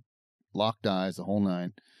 he locked eyes, the whole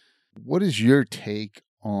nine. What is your take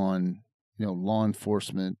on, law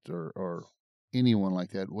enforcement or anyone like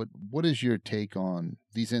that? What is your take on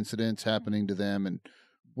these incidents happening to them, and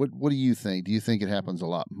what do you think? Do you think it happens a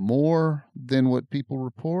lot more than what people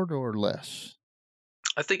report, or less?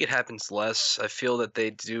 I think it happens less. I feel that they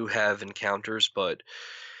do have encounters, but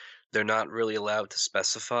they're not really allowed to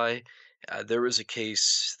specify. There was a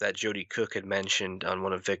case that Jody Cook had mentioned on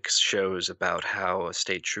one of Vic's shows about how a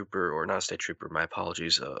state trooper, or not a state trooper, my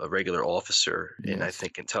apologies, a regular officer in, I Yes.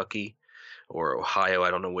 think, Kentucky or Ohio,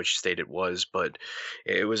 I don't know which state it was, but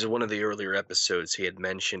it was one of the earlier episodes. He had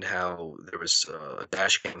mentioned how there was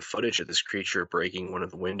dash cam footage of this creature breaking one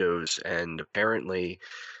of the windows, and apparently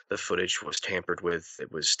the footage was tampered with.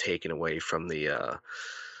 It was taken away from the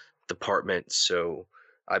department. So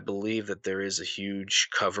I believe that there is a huge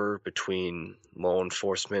cover between law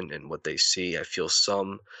enforcement and what they see. I feel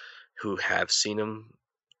some who have seen them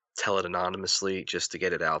tell it anonymously just to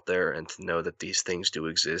get it out there and to know that these things do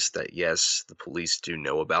exist, that yes, the police do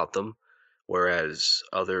know about them, whereas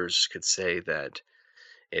others could say that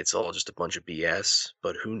it's all just a bunch of BS,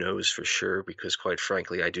 but who knows for sure, because quite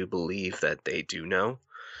frankly, I do believe that they do know.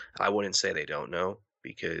 I wouldn't say they don't know,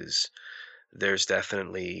 because there's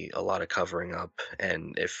definitely a lot of covering up.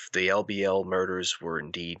 And if the LBL murders were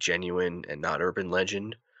indeed genuine and not urban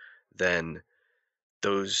legend, then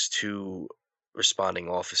those two responding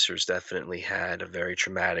officers definitely had a very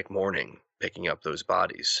traumatic morning picking up those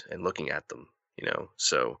bodies and looking at them,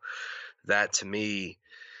 So that, to me,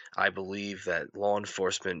 I believe that law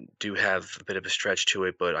enforcement do have a bit of a stretch to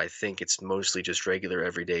it, but I think it's mostly just regular,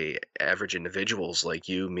 everyday, average individuals like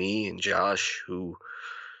you, me, and Josh who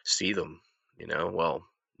see them. Well,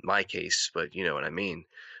 my case, but you know what I mean.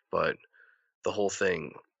 But the whole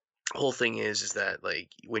thing is that like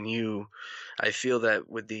I feel that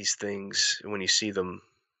with these things, when you see them,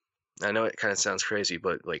 I know it kind of sounds crazy,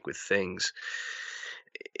 but like with things,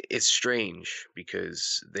 it's strange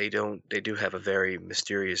because they do have a very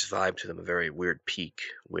mysterious vibe to them, a very weird peak,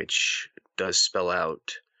 which does spell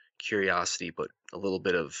out curiosity, but a little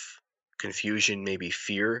bit of confusion, maybe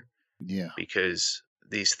fear, Yeah, because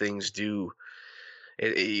these things do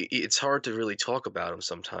it's hard to really talk about them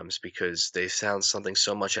sometimes because they sound something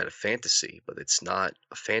so much out of fantasy, but it's not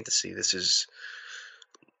a fantasy. This is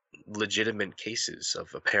legitimate cases of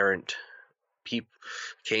apparent peep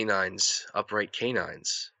canines, upright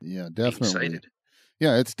canines yeah, being definitely. sighted.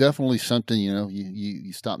 Yeah, it's definitely something,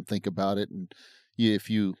 you stop and think about it. And if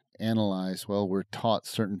you analyze, well, we're taught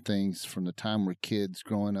certain things from the time we're kids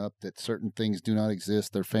growing up that certain things do not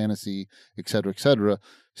exist, they're fantasy, et cetera, et cetera.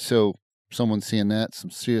 So someone seeing that, some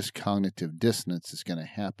serious cognitive dissonance is going to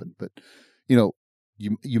happen. But, you know,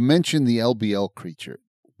 you mentioned the LBL creature.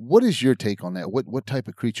 What is your take on that? What type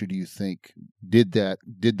of creature do you think did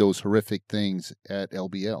those horrific things at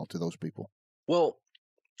LBL to those people? Well,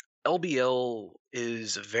 LBL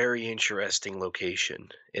is a very interesting location.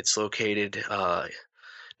 It's located the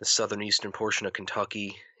southern eastern portion of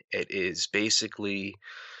Kentucky. It is basically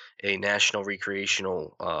a national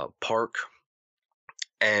recreational park,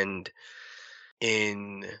 and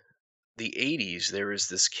in the 80s there was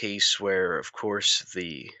this case where, of course,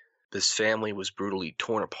 the this family was brutally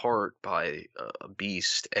torn apart by a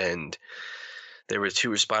beast, and there were two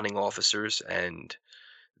responding officers, and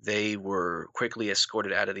they were quickly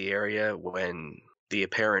escorted out of the area when the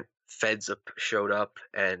apparent feds showed up,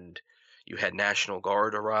 and you had National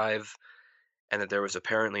Guard arrive, and that there was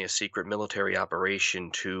apparently a secret military operation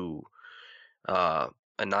to uh,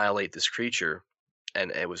 annihilate this creature,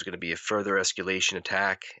 and it was going to be a further escalation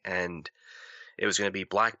attack, and it was going to be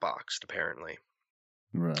black boxed apparently.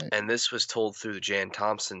 Right. And this was told through Jan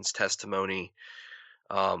Thompson's testimony,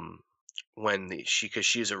 um, when because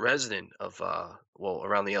she is a resident of well,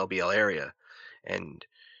 around the LBL area, and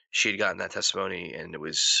she had gotten that testimony, and it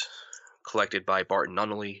was collected by Barton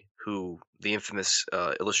Nunnally, who the infamous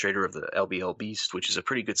illustrator of the LBL Beast, which is a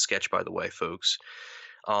pretty good sketch, by the way, folks.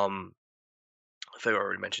 Um, I think I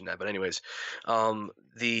already mentioned that, but anyways, um,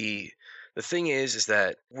 the the thing is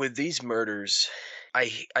that with these murders, I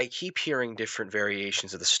keep hearing different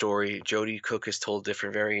variations of the story. Jody Cook has told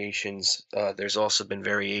different variations. There's also been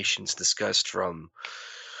variations discussed from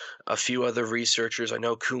a few other researchers. I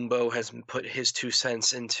know Kumbo has put his 2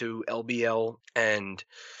 cents into LBL, and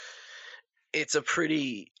it's a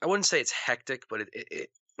pretty, I wouldn't say it's hectic, but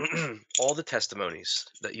all the testimonies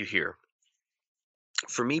that you hear,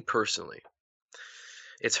 for me personally,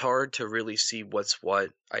 it's hard to really see what's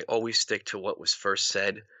what. I always stick to what was first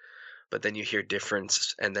said, but then you hear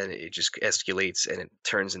difference, and then it just escalates and it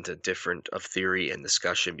turns into different of theory and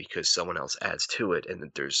discussion because someone else adds to it, and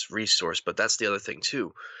then there's resource. But that's the other thing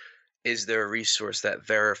too. Is there a resource that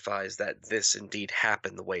verifies that this indeed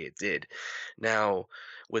happened the way it did? Now,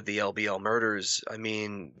 with the LBL murders, I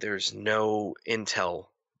mean, there's no intel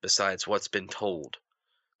besides what's been told.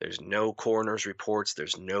 There's no coroner's reports.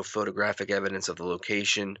 There's no photographic evidence of the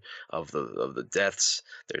location of the deaths.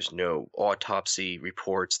 There's no autopsy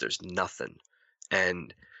reports. There's nothing,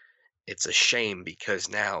 and it's a shame because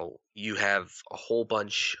now you have a whole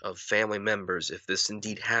bunch of family members, if this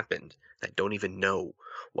indeed happened, that don't even know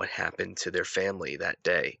what happened to their family that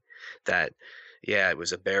day. That, yeah, it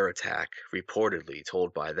was a bear attack, reportedly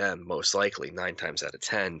told by them, most likely 9 times out of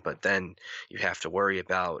 10. But then you have to worry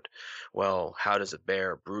about, well, how does a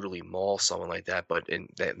bear brutally maul someone like that? But in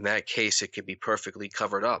that case, it could be perfectly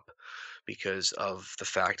covered up because of the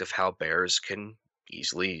fact of how bears can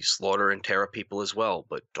easily slaughter and tear up people as well.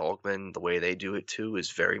 But dogmen, the way they do it too,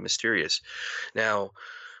 is very mysterious. Now,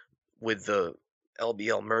 with the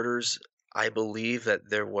LBL murders, I believe that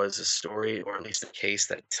there was a story, or at least a case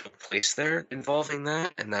that took place there involving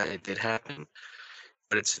that, and that it did happen.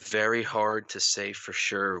 But it's very hard to say for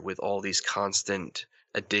sure with all these constant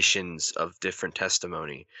additions of different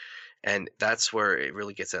testimony. And that's where it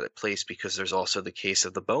really gets out of place because there's also the case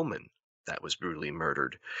of the Bowman that was brutally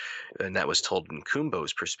murdered, and that was told in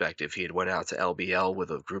Kumbo's perspective. He had went out to LBL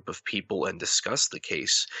with a group of people and discussed the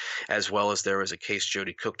case, as well as there was a case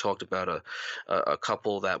Jody Cook talked about, a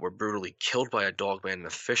couple that were brutally killed by a dogman, and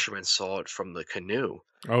a fisherman saw it from the canoe,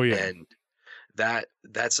 Oh yeah. and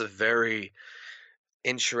that's a very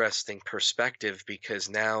interesting perspective because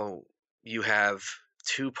now you have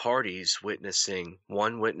two parties witnessing,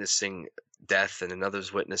 one witnessing death and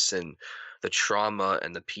another's witnessing the trauma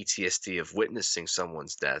and the PTSD of witnessing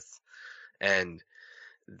someone's death. And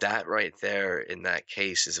that right there in that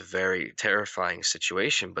case is a very terrifying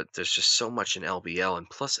situation, but there's just so much in LBL, and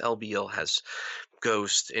plus LBL has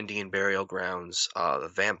ghost Indian burial grounds,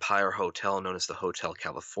 the vampire hotel known as the Hotel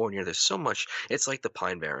California. There's so much. It's like the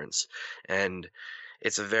Pine Barrens, and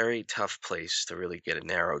it's a very tough place to really get it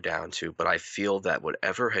narrowed down to. But I feel that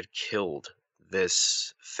whatever had killed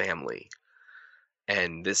this family,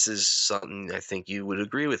 and this is something I think you would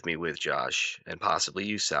agree with me with, Josh, and possibly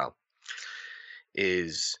you, Sal,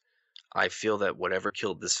 is I feel that whatever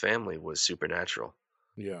killed this family was supernatural.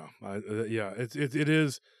 Yeah, yeah, it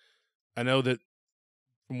is. I know that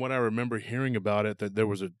from what I remember hearing about it, that there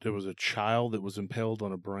was a child that was impaled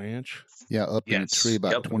on a branch Yeah, up in a tree Yes.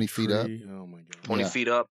 about Yep. on a 20 feet up. tree. Oh my 20 Yeah, gosh. feet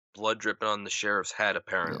up, blood dripping on the sheriff's hat, yeah.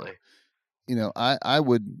 apparently. I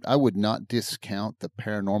would not discount the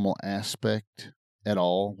paranormal aspect at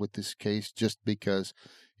all with this case, just because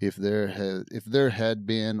if there had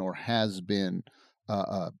been or has been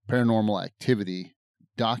paranormal activity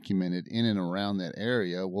documented in and around that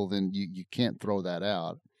area, well then you can't throw that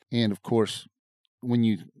out. And of course,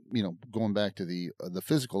 when going back to the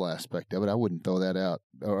physical aspect of it, I wouldn't throw that out,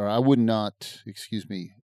 or I would not, excuse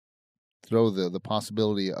me, throw the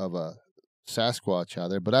possibility of a Sasquatch out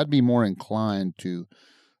there, but I'd be more inclined to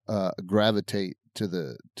gravitate to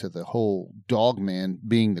the whole dog man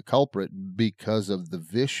being the culprit because of the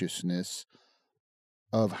viciousness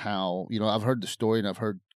of how, I've heard the story, and I've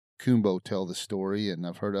heard Kumbo tell the story, and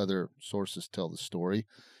I've heard other sources tell the story,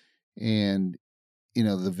 and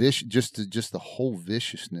just the whole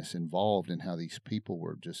viciousness involved in how these people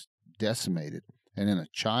were just decimated, and then a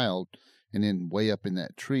child, and then way up in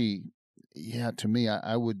that tree. Yeah, to me,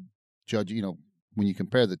 I would judge. When you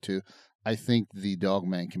compare the two, I think the dog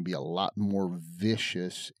man can be a lot more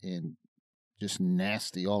vicious and just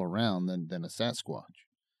nasty all around than a Sasquatch.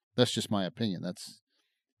 That's just my opinion. That's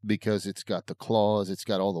because it's got the claws, it's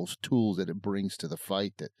got all those tools that it brings to the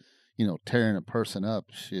fight, that tearing a person up.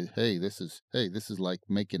 Hey, this is like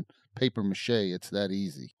making paper mache. It's that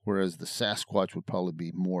easy. Whereas the Sasquatch would probably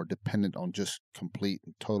be more dependent on just complete,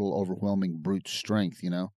 total, overwhelming brute strength.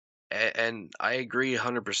 And I agree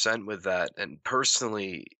 100% with that. And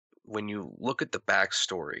personally, when you look at the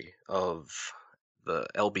backstory of the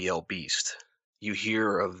LBL beast, you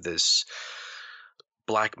hear of this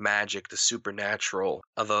black magic, the supernatural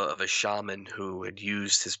of a shaman who had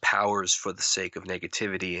used his powers for the sake of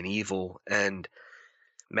negativity and evil and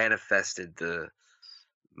manifested the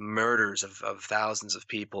murders of thousands of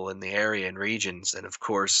people in the area and regions. And of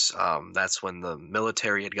course, that's when the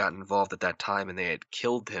military had gotten involved at that time and they had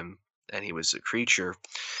killed him, and he was a creature.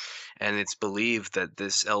 And it's believed that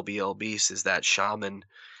this LBL beast is that shaman,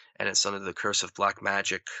 and it's under the curse of black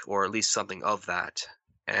magic, or at least something of that.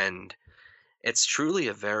 And it's truly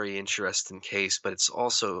a very interesting case, but it's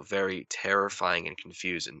also very terrifying and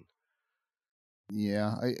confusing.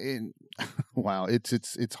 Yeah, wow,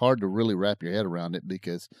 it's hard to really wrap your head around it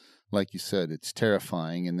because, like you said, it's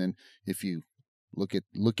terrifying. And then if you look at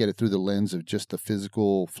it through the lens of just a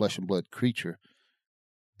physical flesh and blood creature,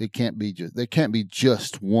 it can't be just there can't be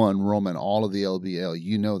just one roaming all of the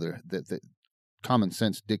LBL. That common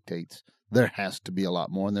sense dictates there has to be a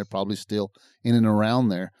lot more, and they're probably still in and around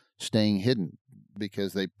there, staying hidden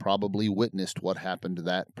because they probably witnessed what happened to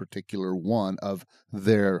that particular one of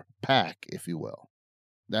their pack, if you will.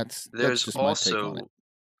 That's There's just my take on it. also,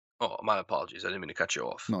 oh, my apologies, I didn't mean to cut you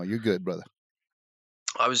off. No, you're good, brother.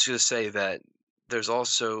 I was going to say that there's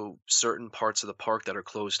also certain parts of the park that are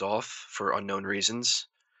closed off for unknown reasons.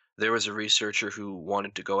 There was a researcher who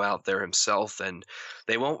wanted to go out there himself, and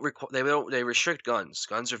they restrict guns.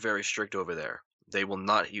 Guns are very strict over there. You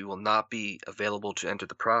will not be available to enter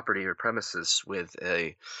the property or premises with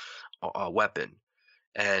a weapon.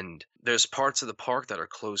 And there's parts of the park that are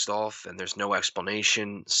closed off and there's no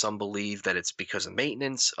explanation. Some believe that it's because of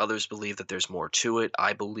maintenance, others believe that there's more to it.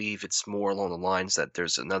 I believe it's more along the lines that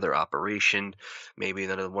there's another operation, maybe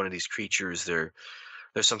another one of these creatures, there's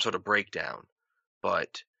some sort of breakdown.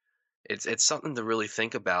 But it's something to really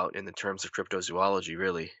think about in the terms of cryptozoology,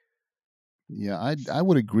 really. Yeah, I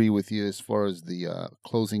would agree with you as far as the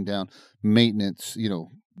closing down maintenance.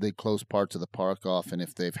 They close parts of the park off, and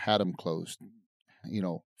if they've had them closed,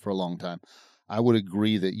 for a long time, I would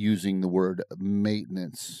agree that using the word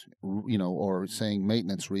maintenance, or saying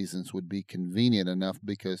maintenance reasons would be convenient enough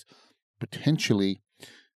because potentially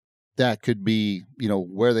that could be,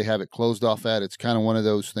 where they have it closed off at. It's kind of one of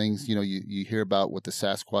those things, you hear about with the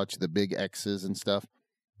Sasquatch, the big X's and stuff.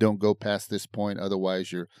 Don't go past this point,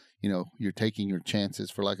 otherwise you're taking your chances,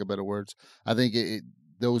 for lack of better words. I think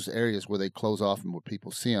those areas where they close off and where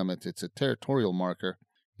people see them, it's a territorial marker,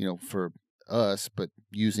 for us, but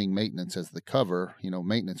using maintenance as the cover,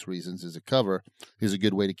 maintenance reasons as a cover is a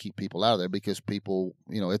good way to keep people out of there, because people,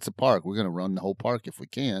 it's a park. We're going to run the whole park if we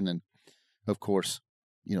can. And of course,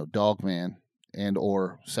 Dogman and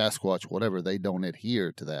or Sasquatch, whatever, they don't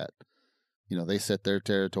adhere to that. They set their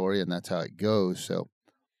territory and that's how it goes. So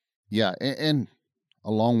yeah. And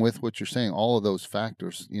along with what you're saying, all of those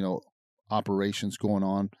factors, operations going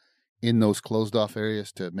on in those closed off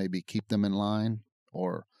areas to maybe keep them in line,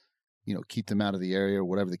 or keep them out of the area, or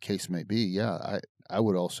whatever the case may be. Yeah, I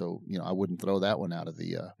would also, I wouldn't throw that one out of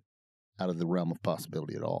the realm of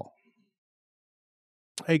possibility at all.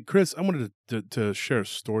 Hey, Chris, I wanted to share a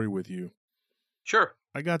story with you. Sure.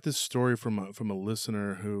 I got this story from a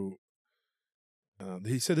listener who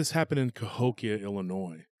he said this happened in Cahokia,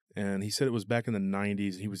 Illinois, and he said it was back in the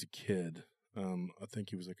 90s. He was a kid. I think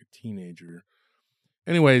he was like a teenager.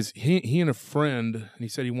 Anyways, he and a friend, and he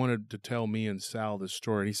said he wanted to tell me and Sal this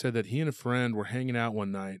story. He said that he and a friend were hanging out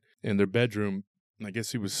one night in their bedroom. And I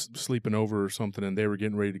guess he was sleeping over or something, and they were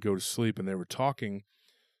getting ready to go to sleep, and they were talking,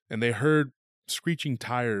 and they heard screeching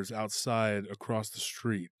tires outside across the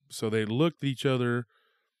street. So they looked at each other,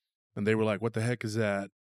 and they were like, "What the heck is that?"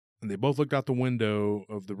 And they both looked out the window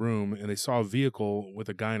of the room, and they saw a vehicle with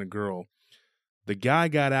a guy and a girl. The guy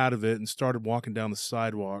got out of it and started walking down the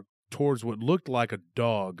sidewalk towards what looked like a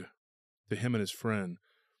dog to him and his friend.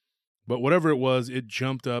 But whatever it was, it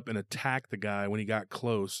jumped up and attacked the guy when he got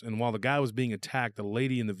close. And while the guy was being attacked, the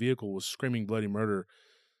lady in the vehicle was screaming bloody murder.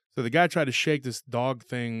 So the guy tried to shake this dog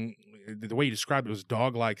thing, the way he described it was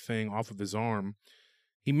dog-like thing, off of his arm.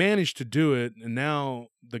 He managed to do it, and now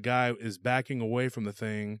the guy is backing away from the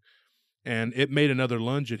thing, and it made another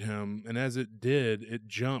lunge at him. And as it did, it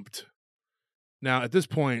jumped. Now, at this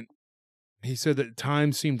point, he said that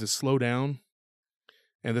time seemed to slow down,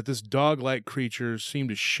 and that this dog-like creature seemed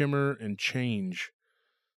to shimmer and change.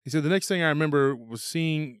 He said the next thing I remember was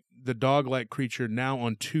seeing the dog-like creature now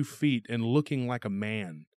on 2 feet and looking like a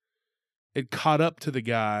man. It caught up to the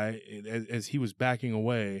guy as he was backing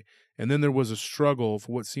away, and then there was a struggle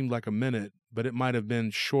for what seemed like a minute, but it might have been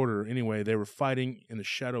shorter. Anyway, they were fighting in the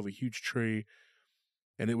shadow of a huge tree,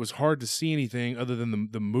 and it was hard to see anything other than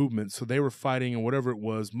the movement. So they were fighting, and whatever it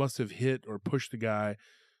was must have hit or pushed the guy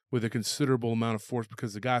with a considerable amount of force,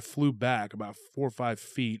 because the guy flew back about 4 or 5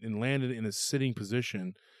 feet and landed in a sitting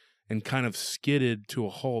position and kind of skidded to a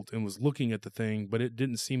halt and was looking at the thing, but it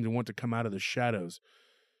didn't seem to want to come out of the shadows.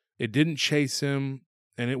 It didn't chase him,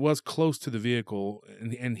 and it was close to the vehicle,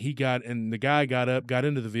 and the guy got up, got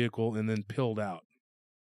into the vehicle, and then peeled out.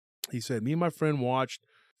 He said, "Me and my friend watched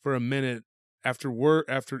for a minute but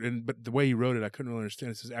the way he wrote it, I couldn't really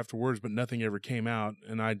understand. It says afterwards, but nothing ever came out,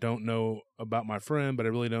 and I don't know about my friend, but I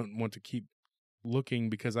really don't want to keep looking,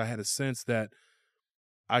 because I had a sense that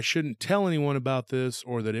I shouldn't tell anyone about this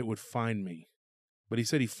or that it would find me." But he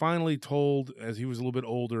said he finally told, as he was a little bit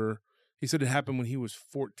older. He said it happened when he was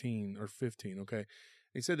 14 or 15, okay?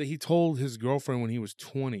 He said that he told his girlfriend when he was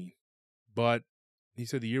 20, but he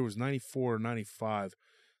said the year was 94 or 95.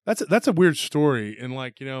 That's a weird story. And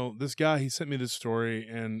this guy, he sent me this story,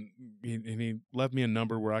 and he left me a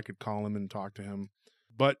number where I could call him and talk to him.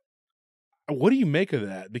 But what do you make of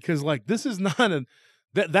that? Because this is not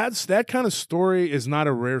that kind of story is not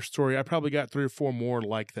a rare story. I probably got 3 or 4 more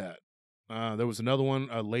like that. There was another one,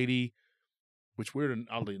 a lady, which weird and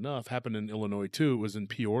oddly enough happened in Illinois too. It was in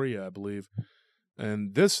Peoria, I believe.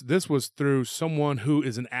 And this was through someone who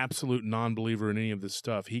is an absolute non-believer in any of this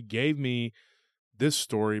stuff. He gave me this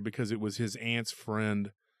story because it was his aunt's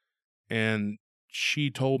friend, and she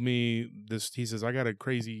told me this. He says, my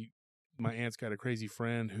aunt's got a crazy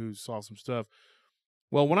friend who saw some stuff.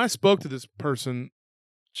 Well, when I spoke to this person,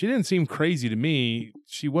 she didn't seem crazy to me.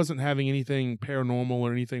 She wasn't having anything paranormal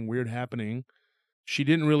or anything weird happening. She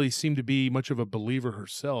didn't really seem to be much of a believer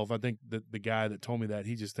herself. I think that the guy that told me that,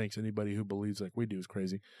 he just thinks anybody who believes like we do is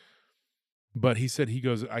crazy. But he said, he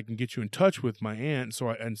goes, "I can get you in touch with my aunt."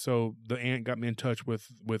 So the aunt got me in touch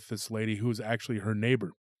with this lady who was actually her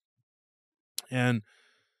neighbor. And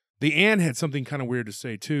the aunt had something kind of weird to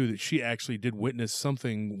say too, that she actually did witness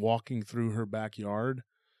something walking through her backyard,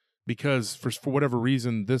 because for whatever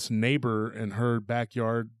reason, this neighbor and her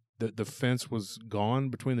backyard, the fence was gone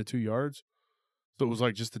between the 2 yards. So it was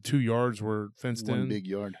like just the 2 yards were fenced in. One big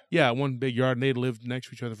yard. Yeah, one big yard, and they'd lived next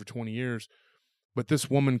to each other for 20 years. But this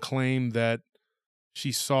woman claimed that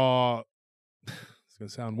she saw, it's going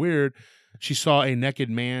to sound weird. She saw a naked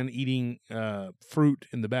man eating fruit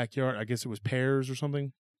in the backyard. I guess it was pears or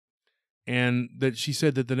something. And that she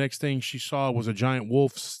said that the next thing she saw was a giant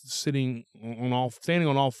wolf standing on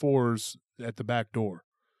all fours at the back door,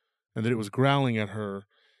 and that it was growling at her.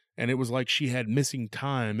 And it was like she had missing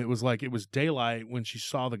time. It was like it was daylight when she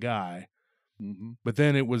saw the guy, but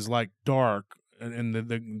then it was like dark, and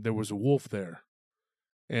there was a wolf there.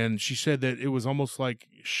 And she said that it was almost like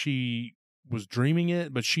she was dreaming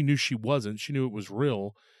it, but she knew she wasn't. She knew it was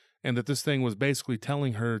real, and that this thing was basically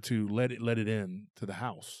telling her to let it in to the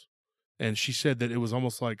house. And she said that it was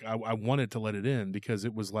almost like I wanted to let it in because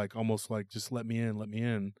it was like almost like, just let me in, let me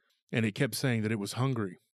in. And it kept saying that it was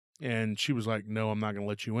hungry. And she was like, no, I'm not going to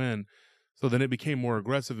let you in. So then it became more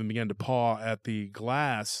aggressive and began to paw at the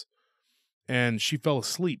glass. And she fell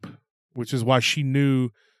asleep, which is why she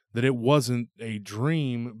knew that it wasn't a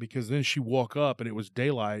dream, because then she woke up and it was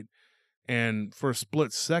daylight. And for a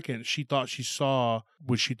split second, she thought she saw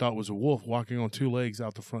what she thought was a wolf walking on two legs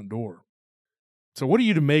out the front door. So what are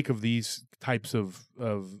you to make of these types of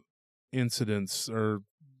incidents or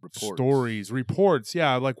reports?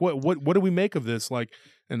 Yeah, like what do we make of this? Like,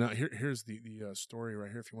 and here's the story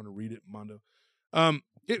right here if you want to read it, Mondo.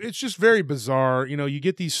 It's just very bizarre. You know, you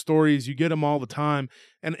get these stories, you get them all the time,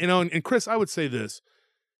 and and Chris, I would say this: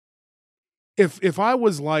 if I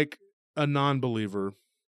was like a non-believer,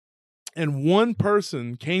 and one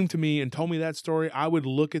person came to me and told me that story, I would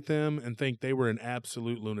look at them and think they were an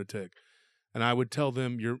absolute lunatic. And I would tell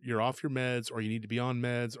them, you're off your meds, or you need to be on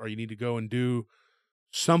meds, or you need to go and do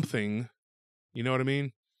something. You know what I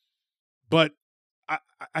mean? But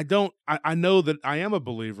I know that I am a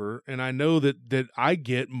believer, and I know that I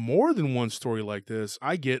get more than one story like this.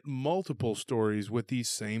 I get multiple stories with these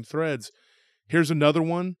same threads. Here's another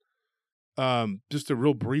one. Just a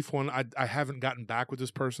real brief one. I haven't gotten back with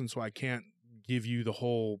this person, so I can't give you the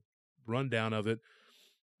whole rundown of it.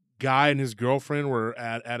 Guy and his girlfriend were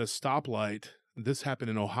at a stoplight. This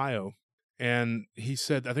happened in Ohio, and he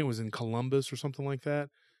said, I think it was in Columbus or something like that.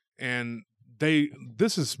 And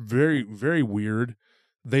this is very, very weird.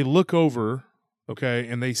 They look over, okay,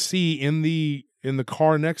 and they see in the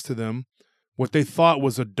car next to them what they thought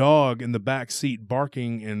was a dog in the back seat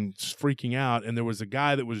barking and freaking out. And there was a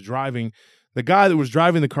guy that was driving. The guy that was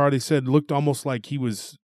driving the car, they said, looked almost like he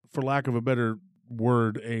was, for lack of a better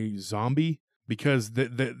word, a zombie. Because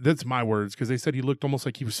that's my words, because they said he looked almost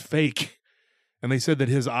like he was fake. And they said that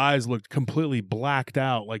his eyes looked completely blacked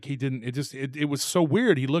out. Like he didn't, it was so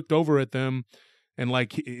weird. He looked over at them and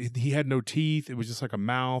like he had no teeth. It was just like a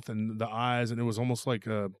mouth and the eyes. And it was almost like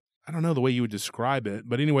I don't know the way you would describe it.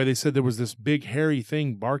 But anyway, they said there was this big hairy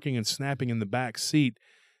thing barking and snapping in the back seat.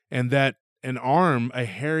 And that an arm, a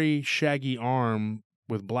hairy, shaggy arm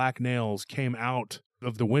with black nails came out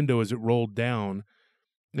of the window as it rolled down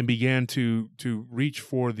and began to reach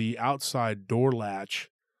for the outside door latch.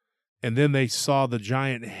 And then they saw the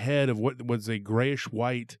giant head of what was a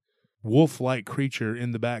grayish-white wolf-like creature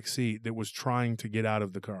in the back seat that was trying to get out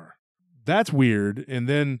of the car. That's weird. And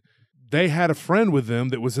then they had a friend with them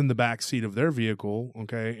that was in the back seat of their vehicle,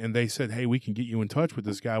 okay, and they said, hey, we can get you in touch with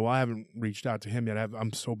this guy. Well, I haven't reached out to him yet.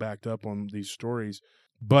 I'm so backed up on these stories.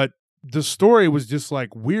 But the story was just,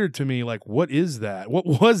 like, weird to me. Like, what is that? What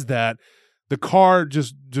was that? The car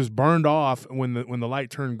just burned off when the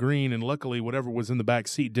light turned green, and luckily whatever was in the back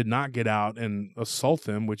seat did not get out and assault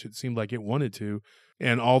them, which it seemed like it wanted to.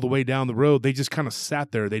 And all the way down the road, they just kind of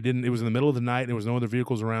sat there. They didn't. It was in the middle of the night. There was no other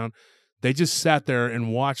vehicles around. They just sat there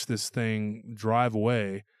and watched this thing drive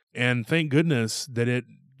away. And thank goodness that it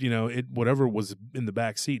whatever was in the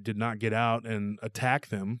back seat did not get out and attack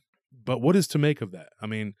them. But what is to make of that? I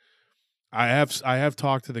mean, I have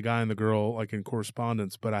talked to the guy and the girl, like, in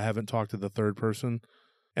correspondence, but I haven't talked to the third person.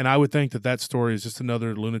 And I would think that story is just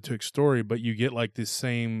another lunatic story, but you get like this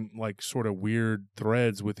same, like, sort of weird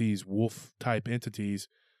threads with these wolf type entities,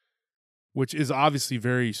 which is obviously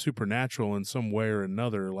very supernatural in some way or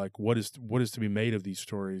another. Like, what is to be made of these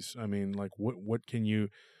stories? I mean, like, what can you?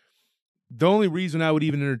 The only reason I would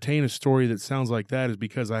even entertain a story that sounds like that is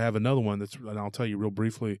because I have another one and I'll tell you real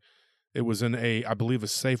briefly. It was in I believe a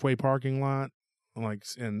Safeway parking lot, like,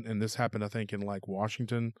 and this happened, I think, in like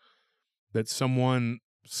Washington, that someone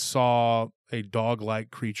saw a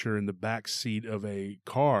dog-like creature in the back seat of a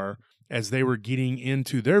car as they were getting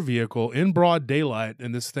into their vehicle in broad daylight,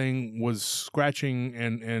 and this thing was scratching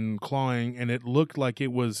and clawing, and it looked like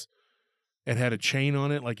it had a chain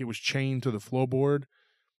on it, like it was chained to the floorboard,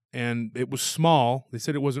 and it was small. They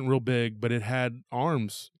said it wasn't real big, but it had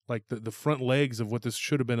arms. Like the front legs of what this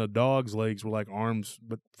should have been a dog's legs were like arms,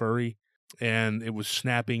 but furry. And it was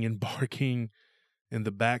snapping and barking. in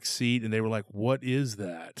the back seat, and they were like, "What is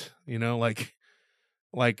that?" You know, like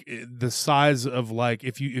the size of, like,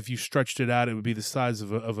 if you stretched it out, it would be the size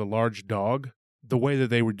of a large dog. The way that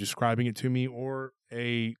they were describing it to me, or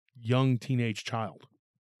a young teenage child.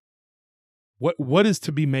 What is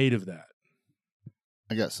to be made of that?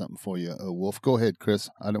 I got something for you, Wolf. Go ahead, Chris.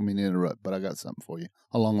 I don't mean to interrupt, but I got something for you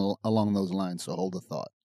along those lines. So hold the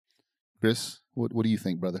thought, Chris. What do you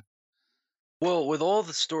think, brother? Well, with all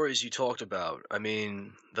the stories you talked about, I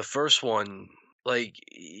mean, the first one, like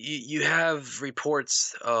you have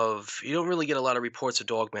reports of, you don't really get a lot of reports of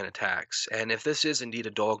dogman attacks, and if this is indeed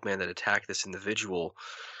a dogman that attacked this individual,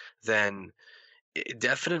 then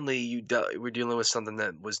definitely we're dealing with something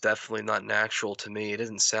that was definitely not natural to me. It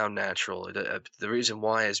doesn't sound natural. The reason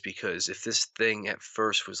why is because if this thing at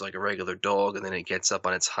first was like a regular dog and then it gets up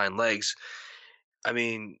on its hind legs, I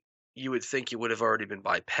mean, you would think it would have already been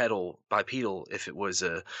bipedal if it was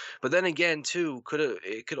a. But then again, too,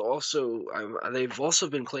 it could also. They've also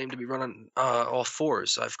been claimed to be run on all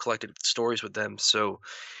fours. I've collected stories with them, so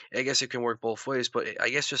I guess it can work both ways. But I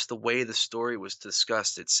guess just the way the story was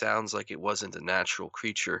discussed, it sounds like it wasn't a natural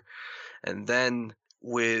creature. And then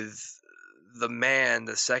with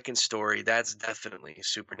the second story, that's definitely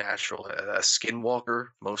supernatural. A skinwalker,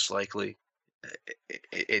 most likely.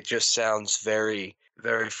 It just sounds very,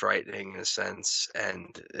 very frightening in a sense,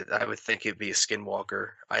 and I would think it'd be a skinwalker.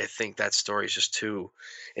 I think that story is just too,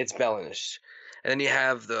 it's embellished. And then you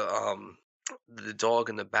have the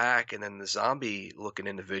dog in the back, and then the zombie looking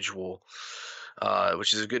individual,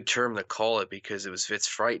 which is a good term to call it because it's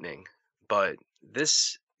frightening. But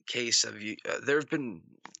this case of you, there have been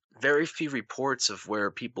very few reports of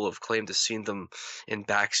where people have claimed to seen them in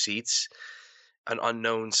back seats, an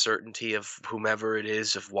unknown certainty of whomever it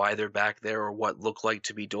is, of why they're back there or what look like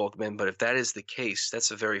to be dogmen. But if that is the case, that's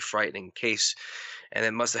a very frightening case, and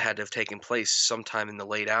it must have had to have taken place sometime in the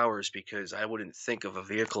late hours, because I wouldn't think of a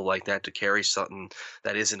vehicle like that to carry something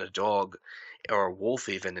that isn't a dog or a wolf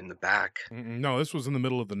even in the back. No, this was in the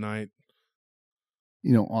middle of the night.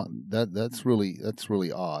 You know, that's really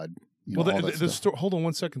odd. You Well, know, all that stuff. hold on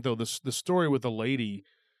one second though. The story with the lady,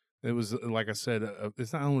 it was like I said,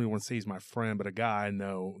 it's not only one say he's my friend, but a guy I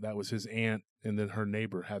know that was his aunt, and then her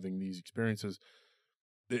neighbor having these experiences.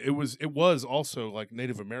 It was also like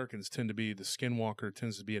Native Americans tend to be, the skinwalker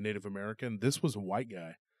tends to be a Native American. This was a white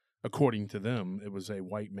guy, according to them. It was a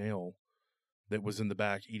white male that was in the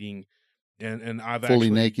back eating, and I've fully actually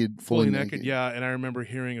naked, fully naked, yeah. And I remember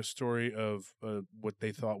hearing a story of what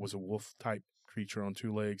they thought was a wolf type creature on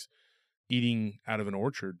two legs eating out of an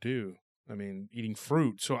orchard too. I mean, eating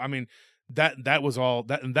fruit. So I mean, that was all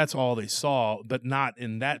that, and that's all they saw, but not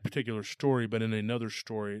in that particular story. But in another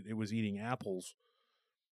story, it was eating apples.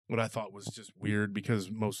 What I thought was just weird, because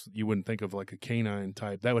you wouldn't think of like a canine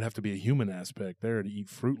type. That would have to be a human aspect there to eat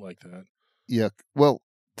fruit like that. Yeah. Well,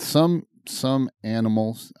 some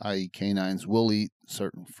animals, i.e., canines, will eat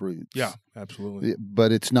certain fruits. Yeah, absolutely.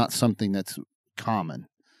 But it's not something that's common.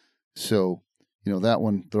 So, you know, that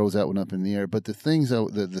one throws that one up in the air. But the thing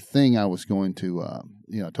I was going to,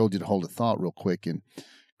 I told you to hold a thought real quick. And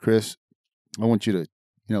Chris, I want you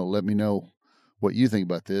to, let me know what you think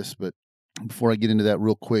about this. But before I get into that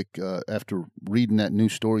real quick, after reading that new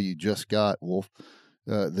story you just got, Wolf,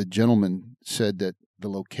 the gentleman said that the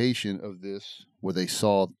location of this, where they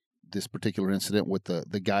saw this particular incident with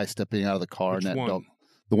the guy stepping out of the car, Which and that one? dog,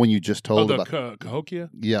 the one you just told about, Cahokia?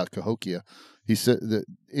 Yeah, Cahokia. He said that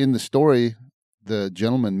in the story, the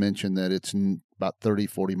gentleman mentioned that it's about 30,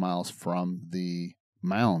 40 miles from the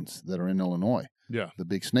mounds that are in Illinois. Yeah, the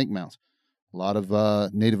big snake mounds. A lot of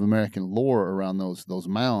Native American lore around those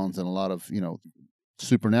mounds, and a lot of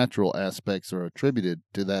supernatural aspects are attributed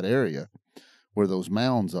to that area where those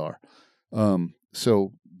mounds are.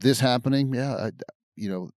 So this happening, yeah,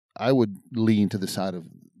 I would lean to the side of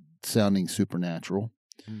sounding supernatural.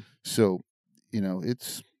 So,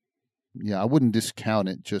 it's, I wouldn't discount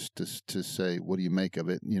it just to say, what do you make of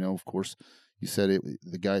it? Of course, you said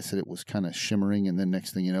the guy said it was kind of shimmering, and then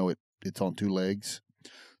next thing you know, it's on two legs.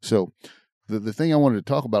 So the thing I wanted to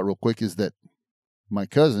talk about real quick is that my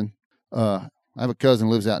cousin, I have a cousin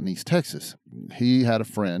who lives out in East Texas. He had a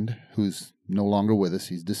friend who's no longer with us.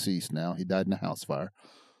 He's deceased now. He died in a house fire.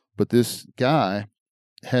 But this guy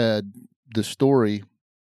had the story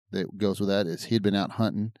that goes with that is he'd been out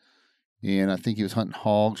hunting, and I think he was hunting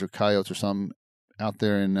hogs or coyotes or something out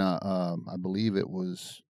there in, I believe it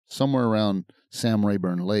was somewhere around Sam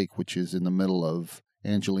Rayburn Lake, which is in the middle of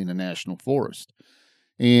Angelina National Forest.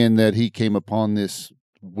 And that he came upon this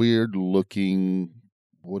weird looking,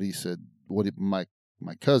 my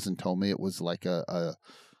cousin told me it was like a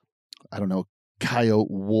I don't know, coyote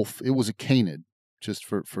wolf. It was a canid. just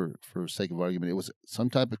for sake of argument. It was some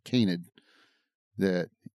type of canid that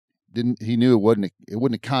he knew it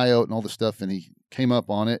wasn't a coyote and all the stuff, and he came up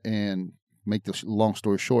on it. And make the long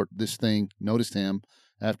story short, this thing noticed him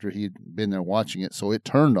after he'd been there watching it, so it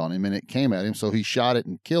turned on him and it came at him. So he shot it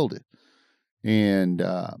and killed it, and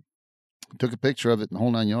took a picture of it in the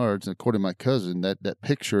whole 9 yards. And according to my cousin, that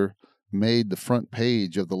picture made the front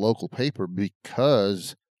page of the local paper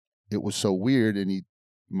because it was so weird. And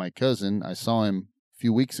my cousin, I saw him a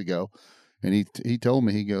few weeks ago, and he told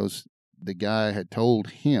me, he goes, the guy had told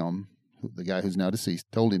him, the guy who's now deceased,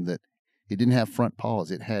 told him that it didn't have front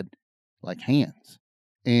paws. It had like hands.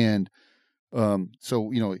 And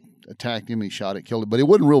so, it attacked him, he shot it, killed it, but it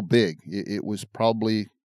wasn't real big. It was probably,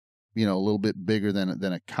 a little bit bigger than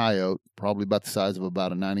a coyote, probably about the size of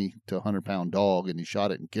about a 90 to 100 pound dog, and he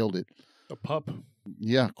shot it and killed it. A pup.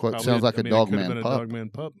 Yeah, sounds like a dogman pup.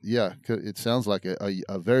 Dogman pup. Yeah, it sounds like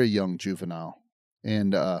a very young juvenile.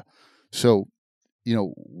 And so,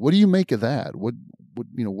 what do you make of that?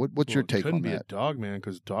 What's your take on that? It couldn't be a dogman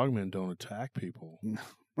because dogmen don't attack people.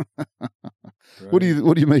 What do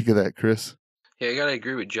you make of that, Chris? Yeah, I gotta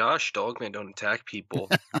agree with Josh. Dogmen don't attack people.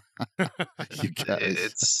 You guys.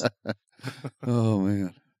 It's oh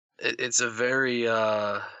man. It's a very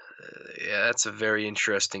that's a very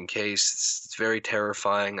interesting case. It's very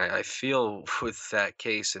terrifying. I feel with that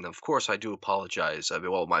case, and of course I do apologize. I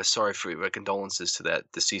mean, well, my condolences to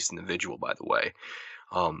that deceased individual, by the way.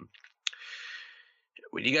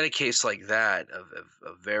 When you got a case like that of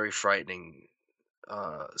very frightening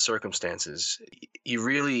circumstances,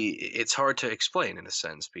 it's hard to explain in a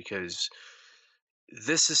sense, because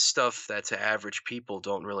this is stuff that to average people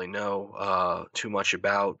don't really know too much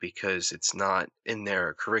about, because it's not in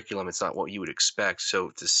their curriculum. It's not what you would expect.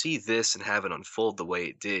 So to see this and have it unfold the way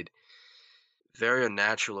it did, very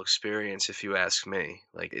unnatural experience, if you ask me.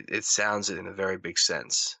 Like it sounds it in a very big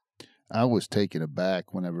sense. I was taken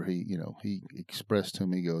aback whenever he expressed to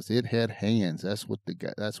me, he goes, it had hands. That's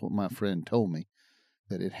what my friend told me,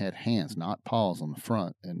 that it had hands, not paws on the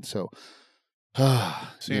front. And so,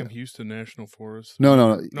 Sam Houston National Forest.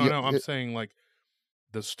 No. I'm saying like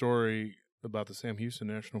the story about the Sam Houston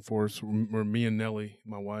National Forest, where me and Nellie,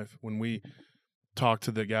 my wife, when we talked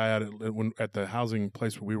to the guy at the housing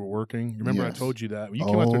place where we were working. You remember I told you that? You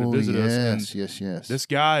came out there to visit us. Yes. This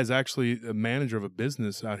guy is actually a manager of a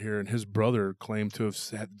business out here, and his brother claimed to have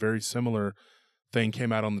had very similar thing,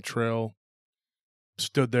 came out on the trail,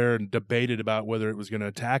 stood there and debated about whether it was going to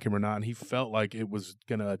attack him or not, and he felt like it was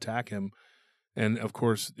going to attack him. And, of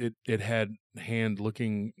course, it had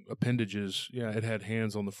hand-looking appendages. Yeah, it had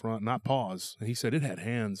hands on the front, not paws. And he said it had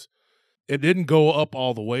hands. It didn't go up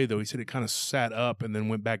all the way, though. He said it kind of sat up and then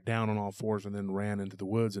went back down on all fours and then ran into the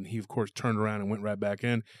woods. And he, of course, turned around and went right back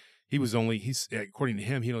in. According to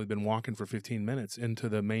him, he'd only been walking for 15 minutes into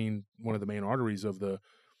one of the main arteries of the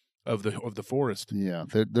forest. Yeah,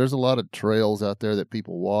 there's a lot of trails out there that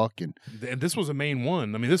people walk, and this was a main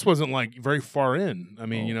one. I mean, this wasn't like very far in. I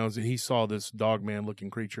mean, he saw this dogman looking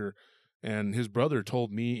creature, and his brother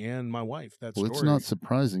told me and my wife that story. Well, it's not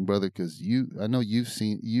surprising, brother, because I know you've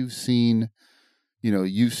seen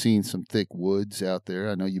some thick woods out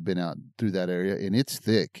there. I know you've been out through that area, and it's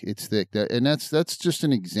thick. It's thick. That's just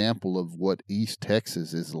an example of what East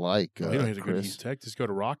Texas is like. You don't have to go to East Texas. Go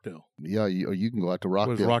to Rockdale. Yeah, you can go out to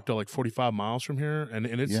Rockdale. What is Rockdale, like 45 miles from here? And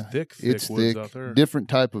it's thick it's woods thick, out there. Different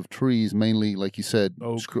type of trees, mainly, like you said,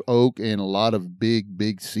 oak, and a lot of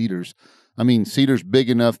big cedars. I mean, cedars big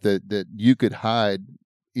enough that you could hide,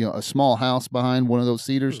 a small house behind one of those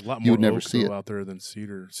cedars. There's a lot more you would never oak, see it out there than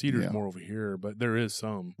cedar. Cedar's more over here, but there is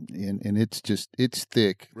some. And it's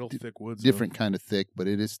thick. Real thick woods. Different kind of thick, but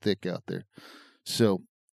it is thick out there. So,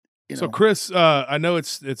 So Chris, I know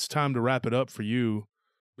it's time to wrap it up for you.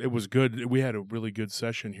 It was good. We had a really good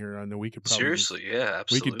session here. I know we could probably seriously, yeah,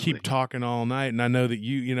 absolutely. We could keep talking all night, and I know that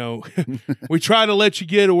we try to let you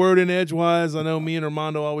get a word in edgewise. I know me and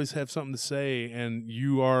Armando always have something to say, and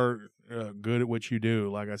you are good at what you do.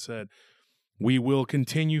 Like I said, we will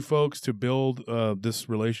continue, folks, to build this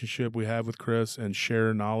relationship we have with Chris and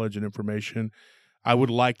share knowledge and information. I would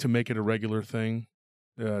like to make it a regular thing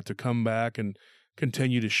to come back and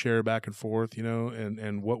continue to share back and forth,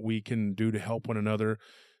 and what we can do to help one another.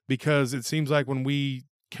 Because it seems like when we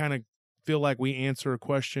kind of feel like we answer a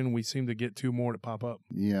question, we seem to get two more to pop up.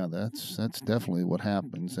 Yeah, that's definitely what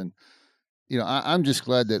happens. And I'm just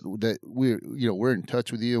glad that we're in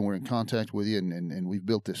touch with you and we're in contact with you, and we've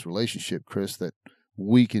built this relationship, Chris, that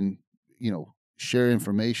we can share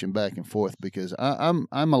information back and forth. Because I'm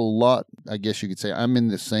a lot, I guess you could say, I'm in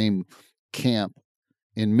the same camp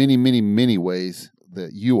in many ways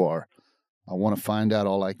that you are. I want to find out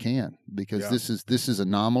all I can, because Yeah. this is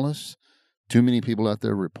anomalous. Too many people out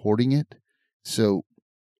there reporting it. So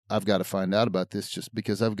I've got to find out about this, just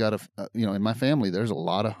because I've got to, in my family, there's a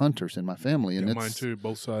lot of hunters in my family. And Yeah, mine too,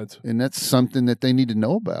 both sides. And that's something that they need to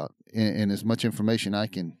know about. And as much information I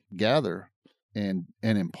can gather and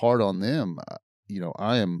impart on them,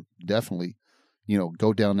 I am definitely,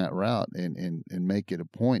 go down that route and make it a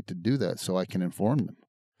point to do that so I can inform them.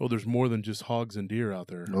 Well, there's more than just hogs and deer out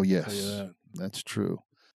there. Oh, yes. I'll tell you that. That's true.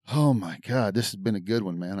 Oh, my God. This has been a good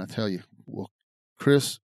one, man. I tell you. Well,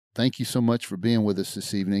 Chris, thank you so much for being with us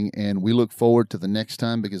this evening. And we look forward to the next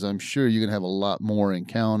time, because I'm sure you're going to have a lot more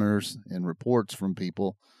encounters and reports from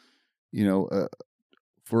people,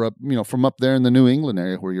 from up there in the New England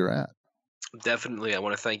area where you're at. Definitely. I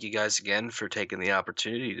want to thank you guys again for taking the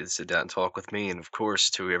opportunity to sit down and talk with me. And of course,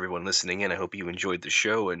 to everyone listening in, I hope you enjoyed the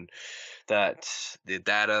show and that the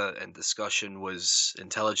data and discussion was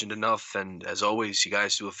intelligent enough. And as always, you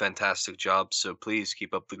guys do a fantastic job. So please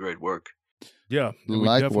keep up the great work. Yeah. And we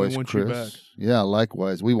Likewise, definitely want Chris. you back. Yeah,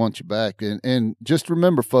 likewise. We want you back. And just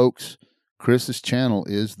remember, folks, Chris's channel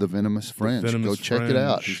is the Venomous Fringe. Venomous Go check it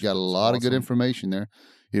out. Fringe. He's got a It's lot of good awesome. information there.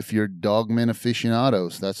 If you're dogman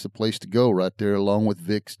aficionados, that's the place to go, right there, along with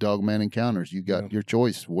Vic's Dogman Encounters. You got your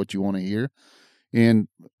choice, what you want to hear. And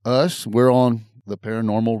us, we're on the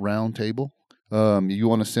Paranormal Roundtable. You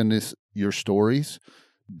want to send us your stories,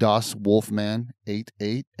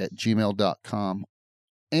 daswolfman88@gmail.com.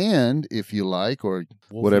 And if you like, or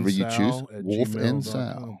whatever you choose, Wolf and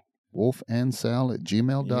Sal.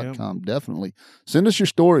 wolfandsal@gmail.com. Definitely send us your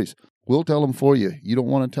stories. We'll tell them for you. You don't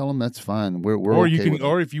want to tell them, that's fine. We're Or okay you can, with it.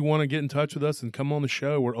 or if you want to get in touch with us and come on the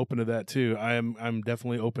show, we're open to that too. I'm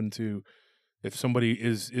definitely open to, if somebody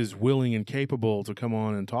is willing and capable to come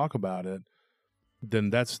on and talk about it, then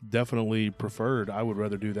that's definitely preferred. I would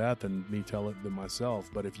rather do that than me tell it than myself.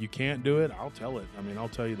 But if you can't do it, I'll tell it. I mean, I'll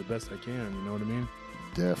tell you the best I can. You know what I mean?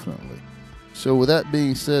 Definitely. So with that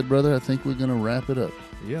being said, brother, I think we're going to wrap it up.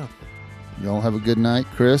 Yeah. Y'all have a good night.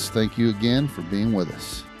 Chris, thank you again for being with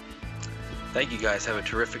us. Thank you guys. Have a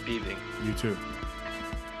terrific evening. You too.